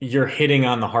you're hitting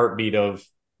on the heartbeat of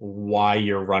why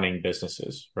you're running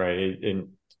businesses, right? And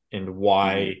Mm-hmm.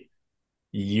 why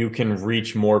you can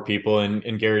reach more people.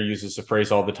 And Gary uses the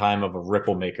phrase all the time of a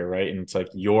ripple maker, right? And it's like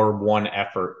your one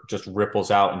effort just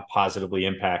ripples out and positively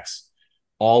impacts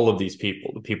all of these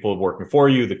people, the people working for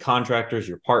you, the contractors,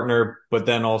 your partner, but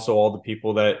then also all the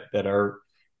people that are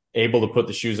able to put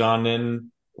the shoes on and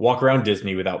walk around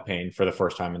Disney without paying for the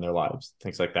first time in their lives,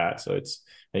 things like that. So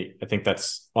I think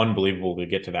that's unbelievable to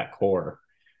get to that core.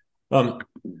 Um,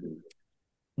 Mm-hmm.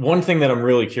 One thing that I'm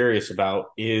really curious about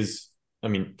is, I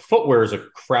mean, footwear is a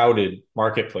crowded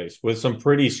marketplace with some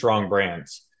pretty strong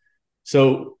brands.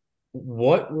 So,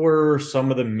 what were some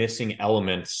of the missing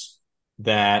elements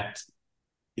that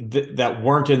that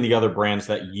weren't in the other brands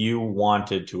that you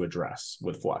wanted to address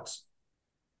with Flex?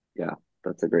 Yeah,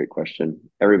 that's a great question.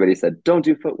 Everybody said, don't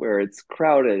do footwear. It's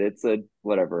crowded. It's a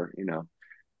whatever,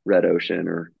 red ocean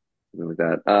or something like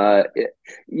that.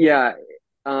 Yeah.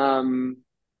 Um,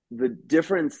 the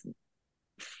difference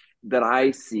that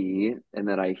I see and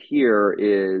that I hear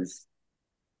is,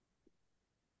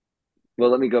 well,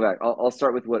 let me go back. I'll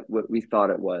start with what we thought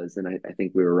it was. And I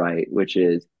think we were right, which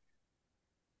is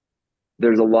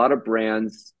there's a lot of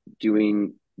brands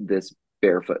doing this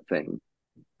barefoot thing.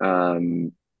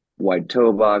 Um, Wide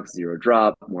toe box, zero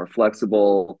drop, more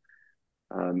flexible.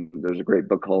 There's a great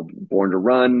book called Born to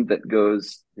Run that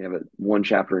goes, they have one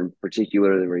chapter in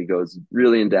particular where he goes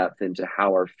really in depth into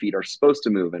how our feet are supposed to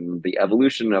move and the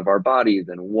evolution of our bodies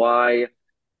and why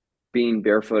being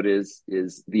barefoot is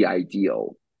the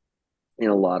ideal in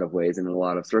a lot of ways and in a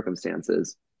lot of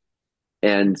circumstances.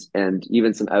 And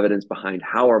even some evidence behind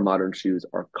how our modern shoes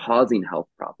are causing health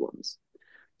problems.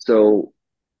 So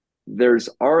there's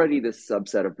already this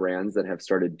subset of brands that have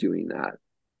started doing that.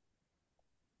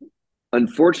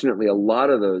 Unfortunately, a lot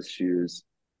of those shoes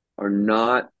are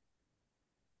not,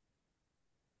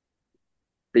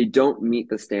 they don't meet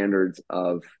the standards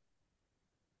of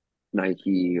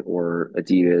Nike or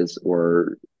Adidas,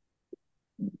 or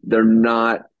they're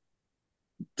not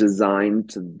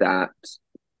designed to that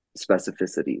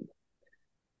specificity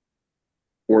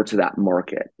or to that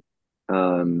market.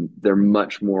 They're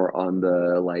much more on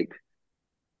the like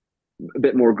a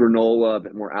bit more granola, a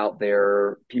bit more out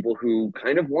there, people who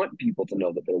kind of want people to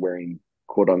know that they're wearing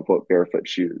quote unquote barefoot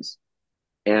shoes.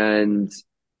 And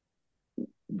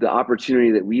the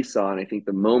opportunity that we saw, and I think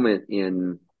the moment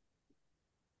in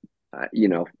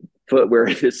footwear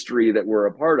history that we're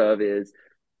a part of, is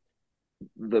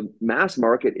the mass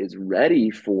market is ready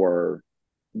for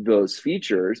those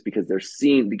features because they're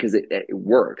seen, because it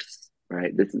works,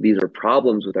 right? These are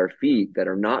problems with our feet that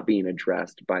are not being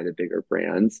addressed by the bigger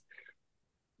brands,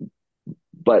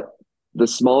 but the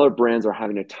smaller brands are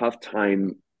having a tough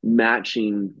time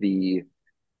matching the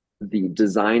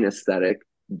design aesthetic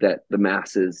that the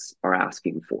masses are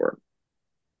asking for.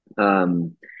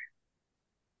 And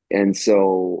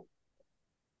so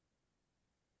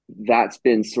that's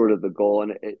been sort of the goal.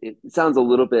 And it sounds a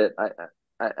little bit, I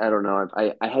don't know,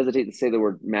 I hesitate to say the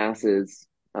word masses,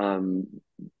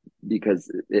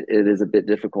 because it is a bit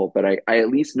difficult, but I at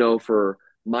least know for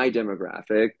my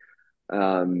demographic,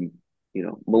 millennials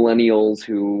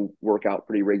who work out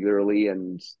pretty regularly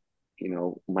and,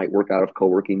 might work out of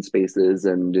co-working spaces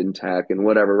and in tech and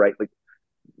whatever, right? Like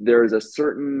there's a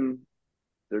certain,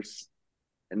 there's,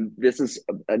 and this is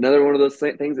another one of those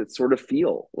things that sort of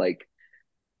feel like,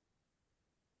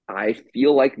 I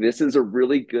feel like this is a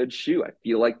really good shoe. I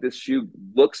feel like this shoe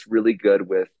looks really good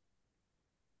with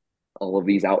all of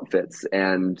these outfits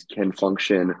and can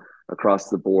function across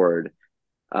the board.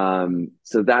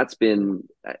 So that's been,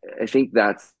 I think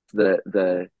that's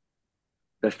the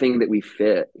thing that we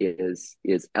fit is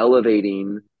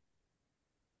elevating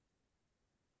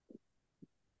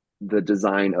the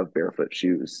design of barefoot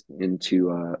shoes into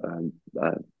a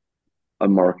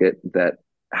market that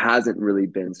hasn't really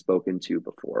been spoken to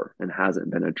before and hasn't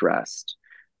been addressed.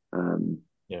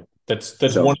 Yeah, that's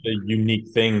one of the unique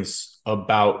things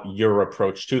about your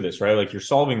approach to this, right? Like you're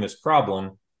solving this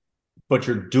problem, but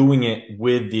you're doing it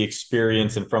with the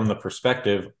experience and from the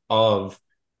perspective of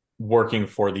working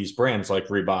for these brands like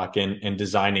Reebok and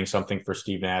designing something for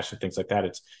Steve Nash and things like that.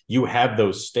 It's you have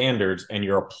those standards and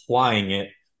you're applying it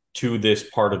to this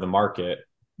part of the market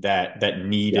that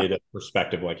needed a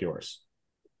perspective like yours.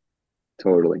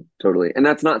 Totally. And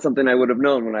that's not something I would have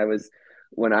known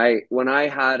when I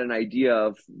had an idea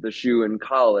of the shoe in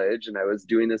college and I was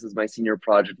doing this as my senior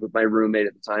project with my roommate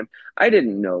at the time. I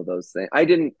didn't know those things. I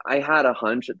had a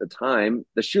hunch at the time.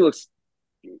 The shoe looks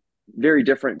very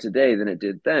different today than it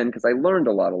did then because I learned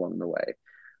a lot along the way.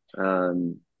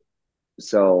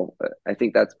 So I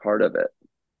think that's part of it.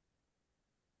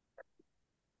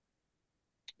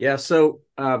 Yeah. So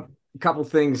a couple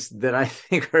things that I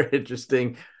think are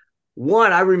interesting.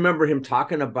 One, I remember him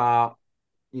talking about,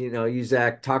 you,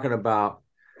 Zach, talking about,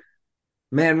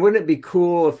 man, wouldn't it be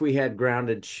cool if we had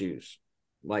grounded shoes?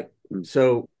 Like,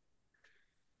 so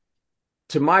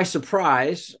to my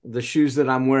surprise, the shoes that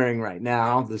I'm wearing right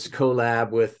now, this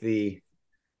collab with the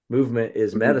movement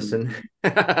is medicine.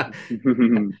 I'm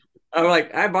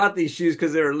like, I bought these shoes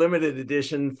because they were limited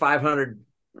edition, 500,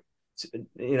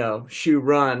 shoe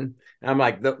run. I'm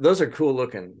like, those are cool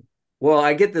looking. Well,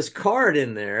 I get this card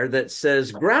in there that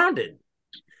says grounded.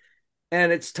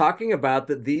 And it's talking about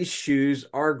that these shoes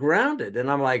are grounded. And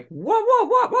I'm like,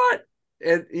 what?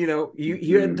 And,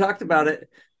 you hadn't talked about it.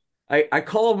 I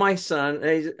called my son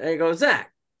and I go,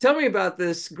 Zach, tell me about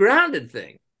this grounded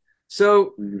thing.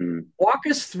 So walk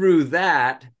us through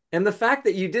that. And the fact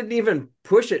that you didn't even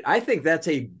push it, I think it's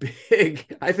a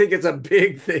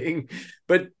big thing.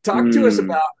 But talk to us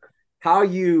about how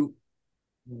you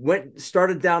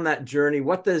started down that journey.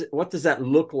 What does that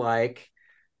look like?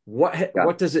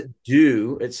 What does it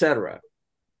do, etc.?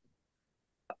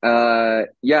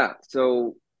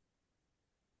 So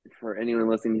for anyone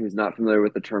listening who's not familiar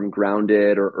with the term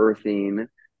grounded or earthing,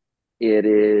 it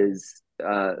is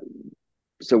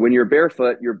so when you're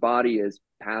barefoot, your body is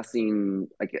passing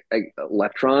like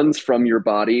electrons from your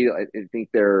body. I think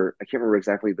I can't remember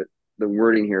exactly the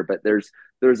wording here, but there's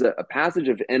a passage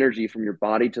of energy from your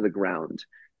body to the ground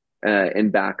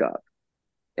and back up.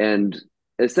 And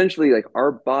essentially, like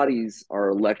our bodies are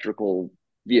electrical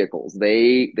vehicles.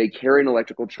 They carry an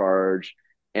electrical charge.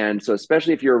 And so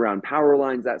especially if you're around power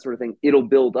lines, that sort of thing, it'll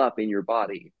build up in your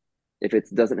body if it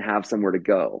doesn't have somewhere to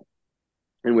go.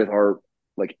 And with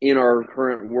in our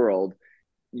current world,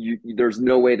 there's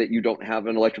no way that you don't have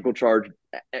an electrical charge,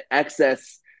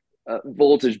 excess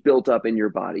voltage built up in your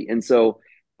body. And so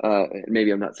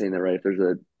maybe I'm not saying that right. If there's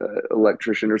a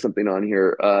electrician or something on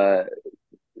here, to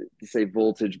say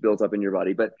voltage built up in your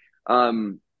body, but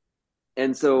when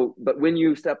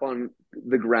you step on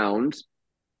the ground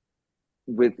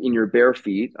in your bare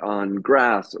feet on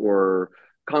grass or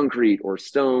concrete or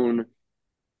stone,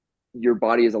 your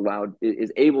body is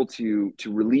able to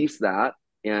release that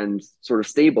and sort of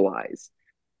stabilize.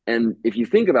 And if you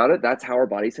think about it, that's how our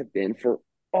bodies have been for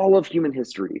all of human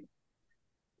history.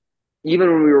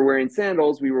 even when we were wearing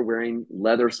sandals, we were wearing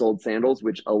leather soled sandals,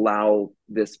 which allow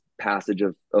this passage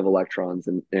of electrons.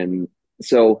 And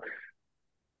so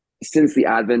since the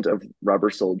advent of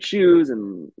rubber soled shoes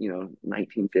in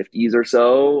 1950s or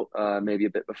so, maybe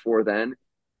a bit before then,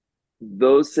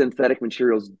 those synthetic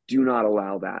materials do not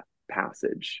allow that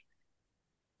passage.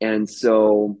 And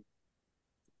so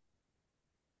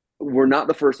we're not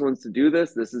the first ones to do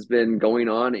this. This has been going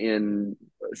on in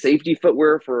safety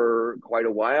footwear for quite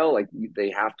a while. Like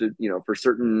they have to, for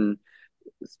certain,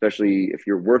 especially if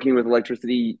you're working with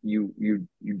electricity, you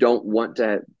don't want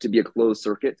to be a closed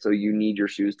circuit, so you need your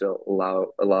shoes to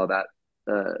allow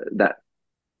that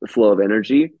flow of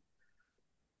energy.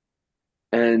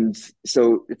 And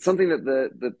so it's something that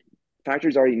the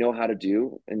factories already know how to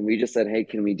do. And we just said, hey,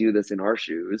 can we do this in our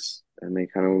shoes? And they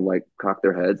kind of like cocked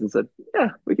their heads and said, yeah,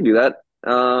 we can do that.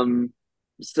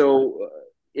 So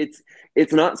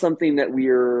it's not something that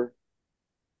we're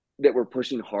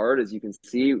pushing hard. As you can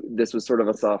see, this was sort of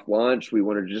a soft launch. We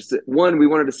wanted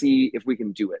to see if we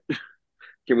can do it.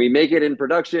 Can we make it in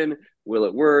production? Will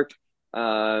it work?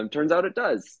 Turns out it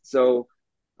does. So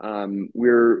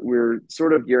we're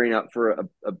sort of gearing up for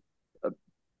a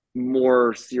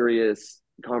more serious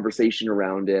conversation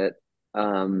around it.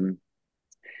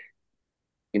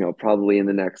 Probably in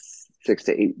the next 6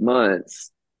 to 8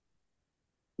 months.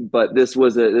 But this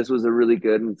was a really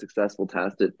good and successful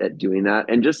test at doing that,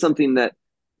 and just something that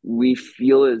we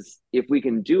feel is, if we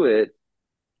can do it,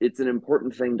 it's an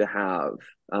important thing to have.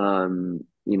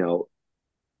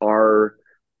 Our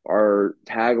our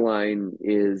tagline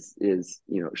is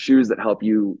shoes that help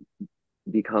you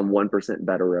become 1%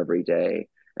 better every day.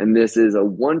 And this is a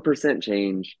 1%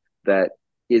 change that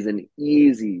is an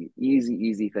easy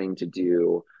thing to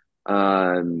do.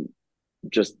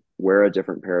 Just wear a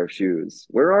different pair of shoes.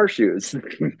 Wear our shoes.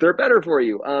 They're better for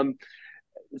you.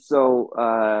 So,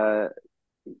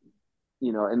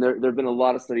 and there have been a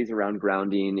lot of studies around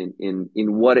grounding in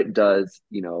what it does,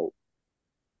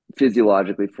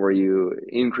 physiologically for you: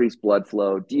 increase blood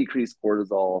flow, decrease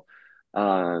cortisol,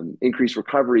 increase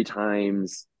recovery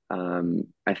times.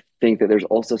 I think that there's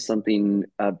also something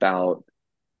about,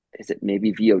 is it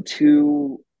maybe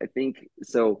VO2? I think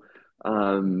so.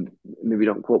 Maybe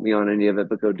don't quote me on any of it,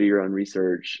 but go do your own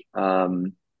research.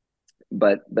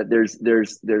 But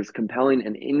there's compelling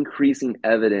and increasing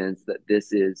evidence that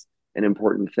this is an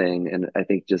important thing. And I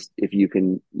think just if you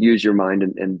can use your mind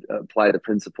and apply the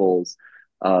principles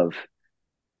of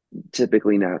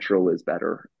typically natural is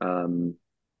better.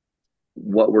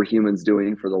 What were humans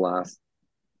doing for the last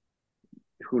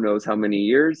who knows how many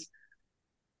years?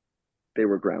 They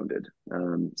were grounded.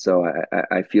 So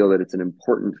I feel that it's an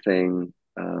important thing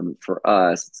for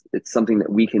us. It's something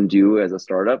that we can do as a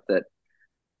startup that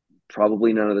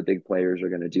probably none of the big players are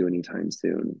going to do anytime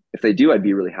soon. If they do, I'd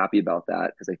be really happy about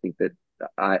that, because I think that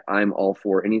I'm all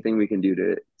for anything we can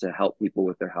do to help people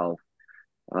with their health.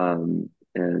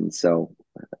 And so,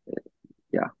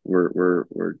 yeah,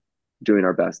 we're doing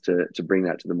our best to bring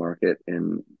that to the market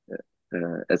and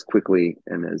as quickly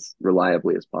and as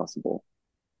reliably as possible.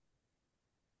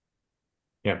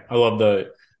 Yeah, I love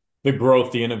the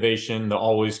growth, the innovation, the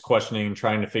always questioning,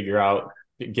 trying to figure out,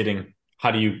 getting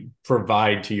how do you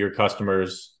provide to your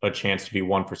customers a chance to be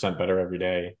 1% better every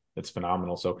day. It's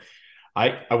phenomenal. So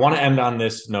I want to end on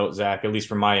this note, Zach, at least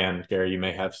from my end. Gary, you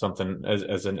may have something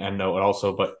as an end note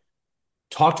also, but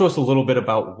talk to us a little bit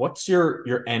about what's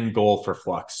your end goal for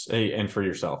Flux and for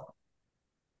yourself.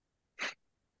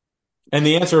 And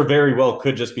the answer very well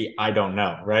could just be, I don't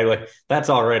know, right? Like that's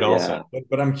all right also. Yeah.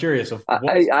 But I'm curious of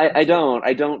I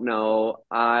don't know.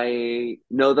 I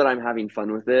know that I'm having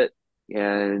fun with it,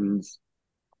 and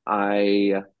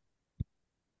I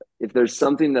if there's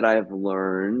something that I have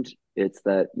learned, it's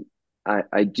that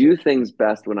I do things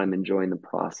best when I'm enjoying the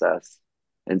process.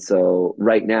 And so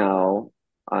right now,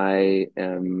 I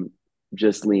am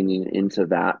just leaning into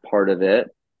that part of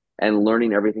it and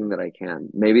learning everything that I can.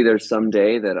 Maybe there's some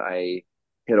day that I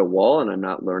hit a wall and I'm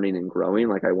not learning and growing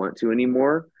like I want to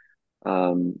anymore.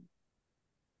 Um,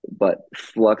 but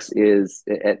Flux is,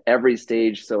 at every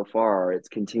stage so far, it's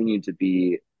continued to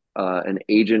be an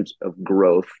agent of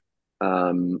growth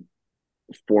um,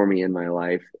 for me in my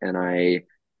life. And I,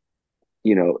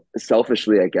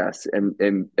 selfishly, I guess,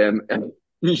 am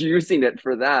using it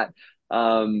for that.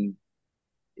 Um,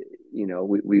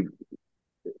 we've,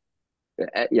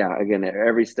 yeah, again, at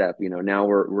every step, now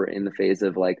we're in the phase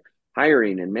of like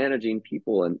hiring and managing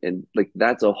people, and like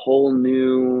that's a whole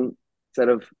new set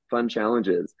of fun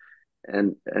challenges.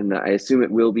 And I assume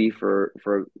it will be for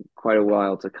quite a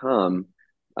while to come.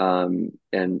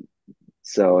 And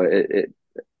so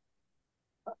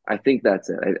I think that's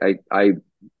it. I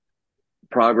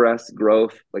progress,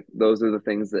 growth, like those are the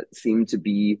things that seem to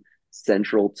be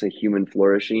central to human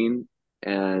flourishing.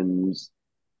 And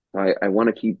I want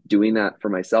to keep doing that for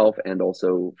myself and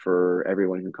also for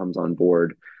everyone who comes on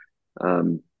board.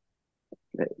 Um,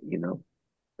 you know,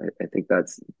 I think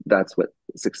that's what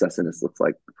success in this looks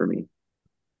like for me.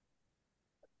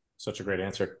 Such a great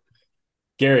answer.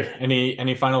 Gary,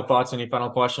 any final thoughts, any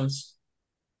final questions?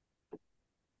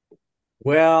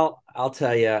 Well, I'll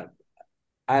tell you,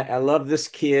 I love this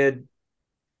kid.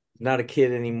 Not a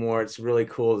kid anymore. It's really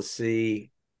cool to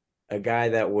see a guy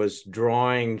that was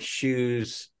drawing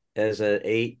shoes as an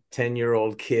 8,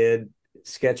 10-year-old kid,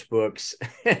 sketchbooks,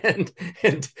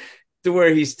 and to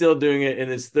where he's still doing it in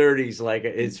his 30s. Like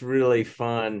it's really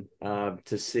fun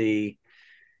to see.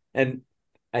 And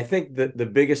I think that the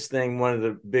biggest thing, one of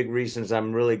the big reasons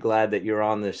I'm really glad that you're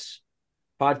on this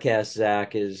podcast,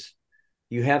 Zach, is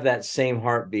you have that same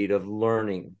heartbeat of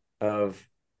learning, of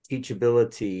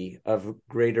teachability, of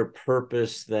greater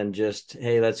purpose than just,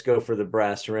 hey, let's go for the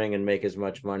brass ring and make as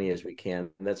much money as we can.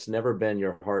 That's never been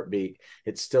your heartbeat.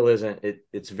 It still isn't.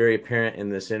 It's very apparent in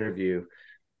this interview.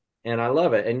 And I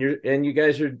love it. And you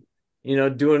guys are,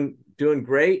 doing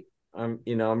great. I'm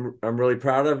really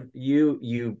proud of you.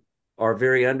 You are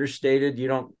very understated. You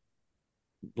don't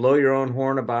blow your own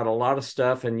horn about a lot of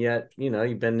stuff, and yet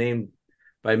you've been named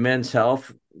by Men's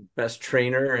Health best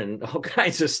trainer and all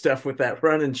kinds of stuff with that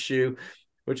running shoe,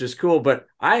 which is cool. But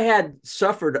I had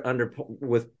suffered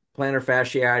with plantar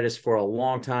fasciitis for a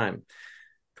long time,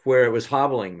 where it was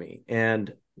hobbling me,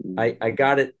 and I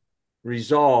got it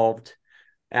resolved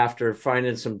after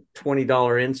finding some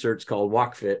 $20 inserts called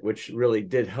WalkFit, which really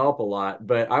did help a lot.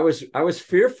 But I was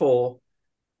fearful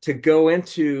to go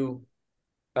into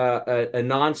a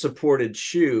non-supported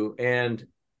shoe, and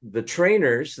the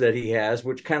trainers that he has,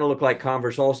 which kind of look like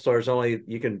Converse All-Stars, only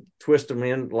you can twist them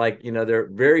in, like, they're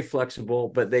very flexible,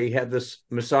 but they have this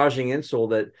massaging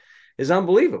insole that is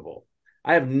unbelievable.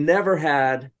 I have never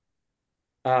had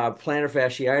plantar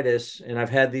fasciitis, and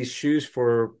I've had these shoes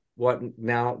for what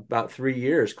now, about 3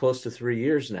 years, close to 3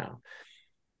 years now.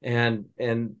 And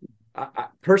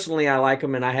personally, I like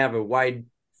them, and I have a wide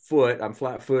foot. I'm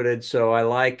flat-footed, so I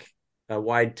like a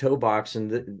wide toe box,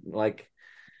 and like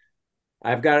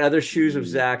I've got other shoes of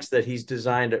Zach's that he's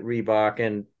designed at Reebok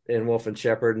and Wolf and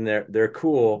Shepherd, and they're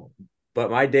cool.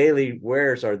 But my daily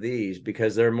wears are these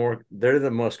because they're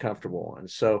the most comfortable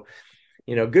ones. So,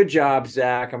 good job,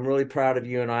 Zach. I'm really proud of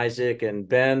you and Isaac and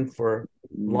Ben for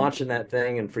launching that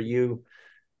thing, and for you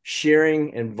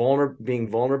sharing and being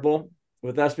vulnerable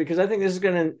with us, because I think this is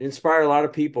going to inspire a lot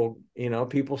of people.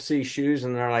 People see shoes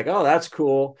and they're like, oh, that's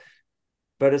cool.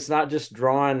 But it's not just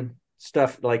drawing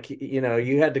stuff. Like,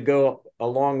 you had to go a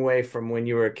long way from when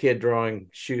you were a kid drawing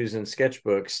shoes and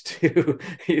sketchbooks to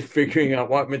figuring out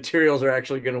what materials are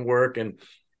actually going to work and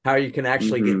how you can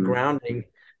actually get grounding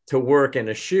to work in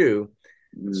a shoe.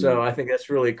 So I think that's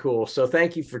really cool. So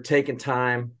thank you for taking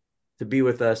time to be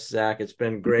with us, Zach. It's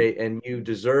been great, and you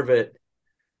deserve it,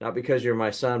 not because you're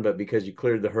my son, but because you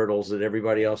cleared the hurdles that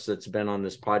everybody else that's been on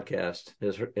this podcast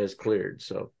has cleared.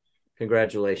 So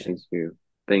congratulations. Thank you.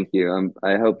 Thank you.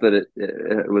 I hope that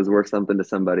it was worth something to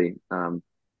somebody.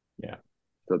 Yeah.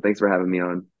 So thanks for having me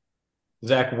on.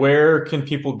 Zach, where can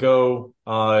people go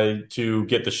to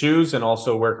get the shoes, and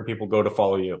also where can people go to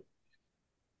follow you?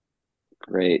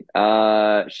 Great.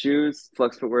 Shoes,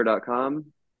 fluxfootwear.com,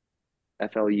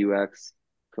 FLUX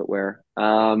footwear.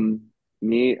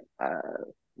 Me,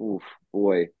 oof,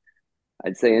 boy,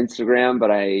 I'd say Instagram,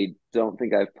 but I don't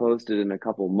think I've posted in a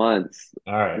couple months,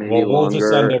 All right. maybe Well, we'll just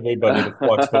send longer. everybody to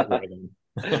Flux Footwear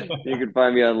then. You can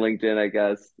find me on LinkedIn, I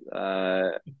guess.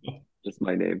 Just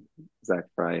my name, Zach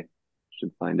Frey.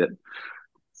 Should find it.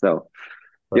 So,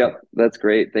 Perfect. yep, that's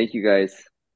great. Thank you guys.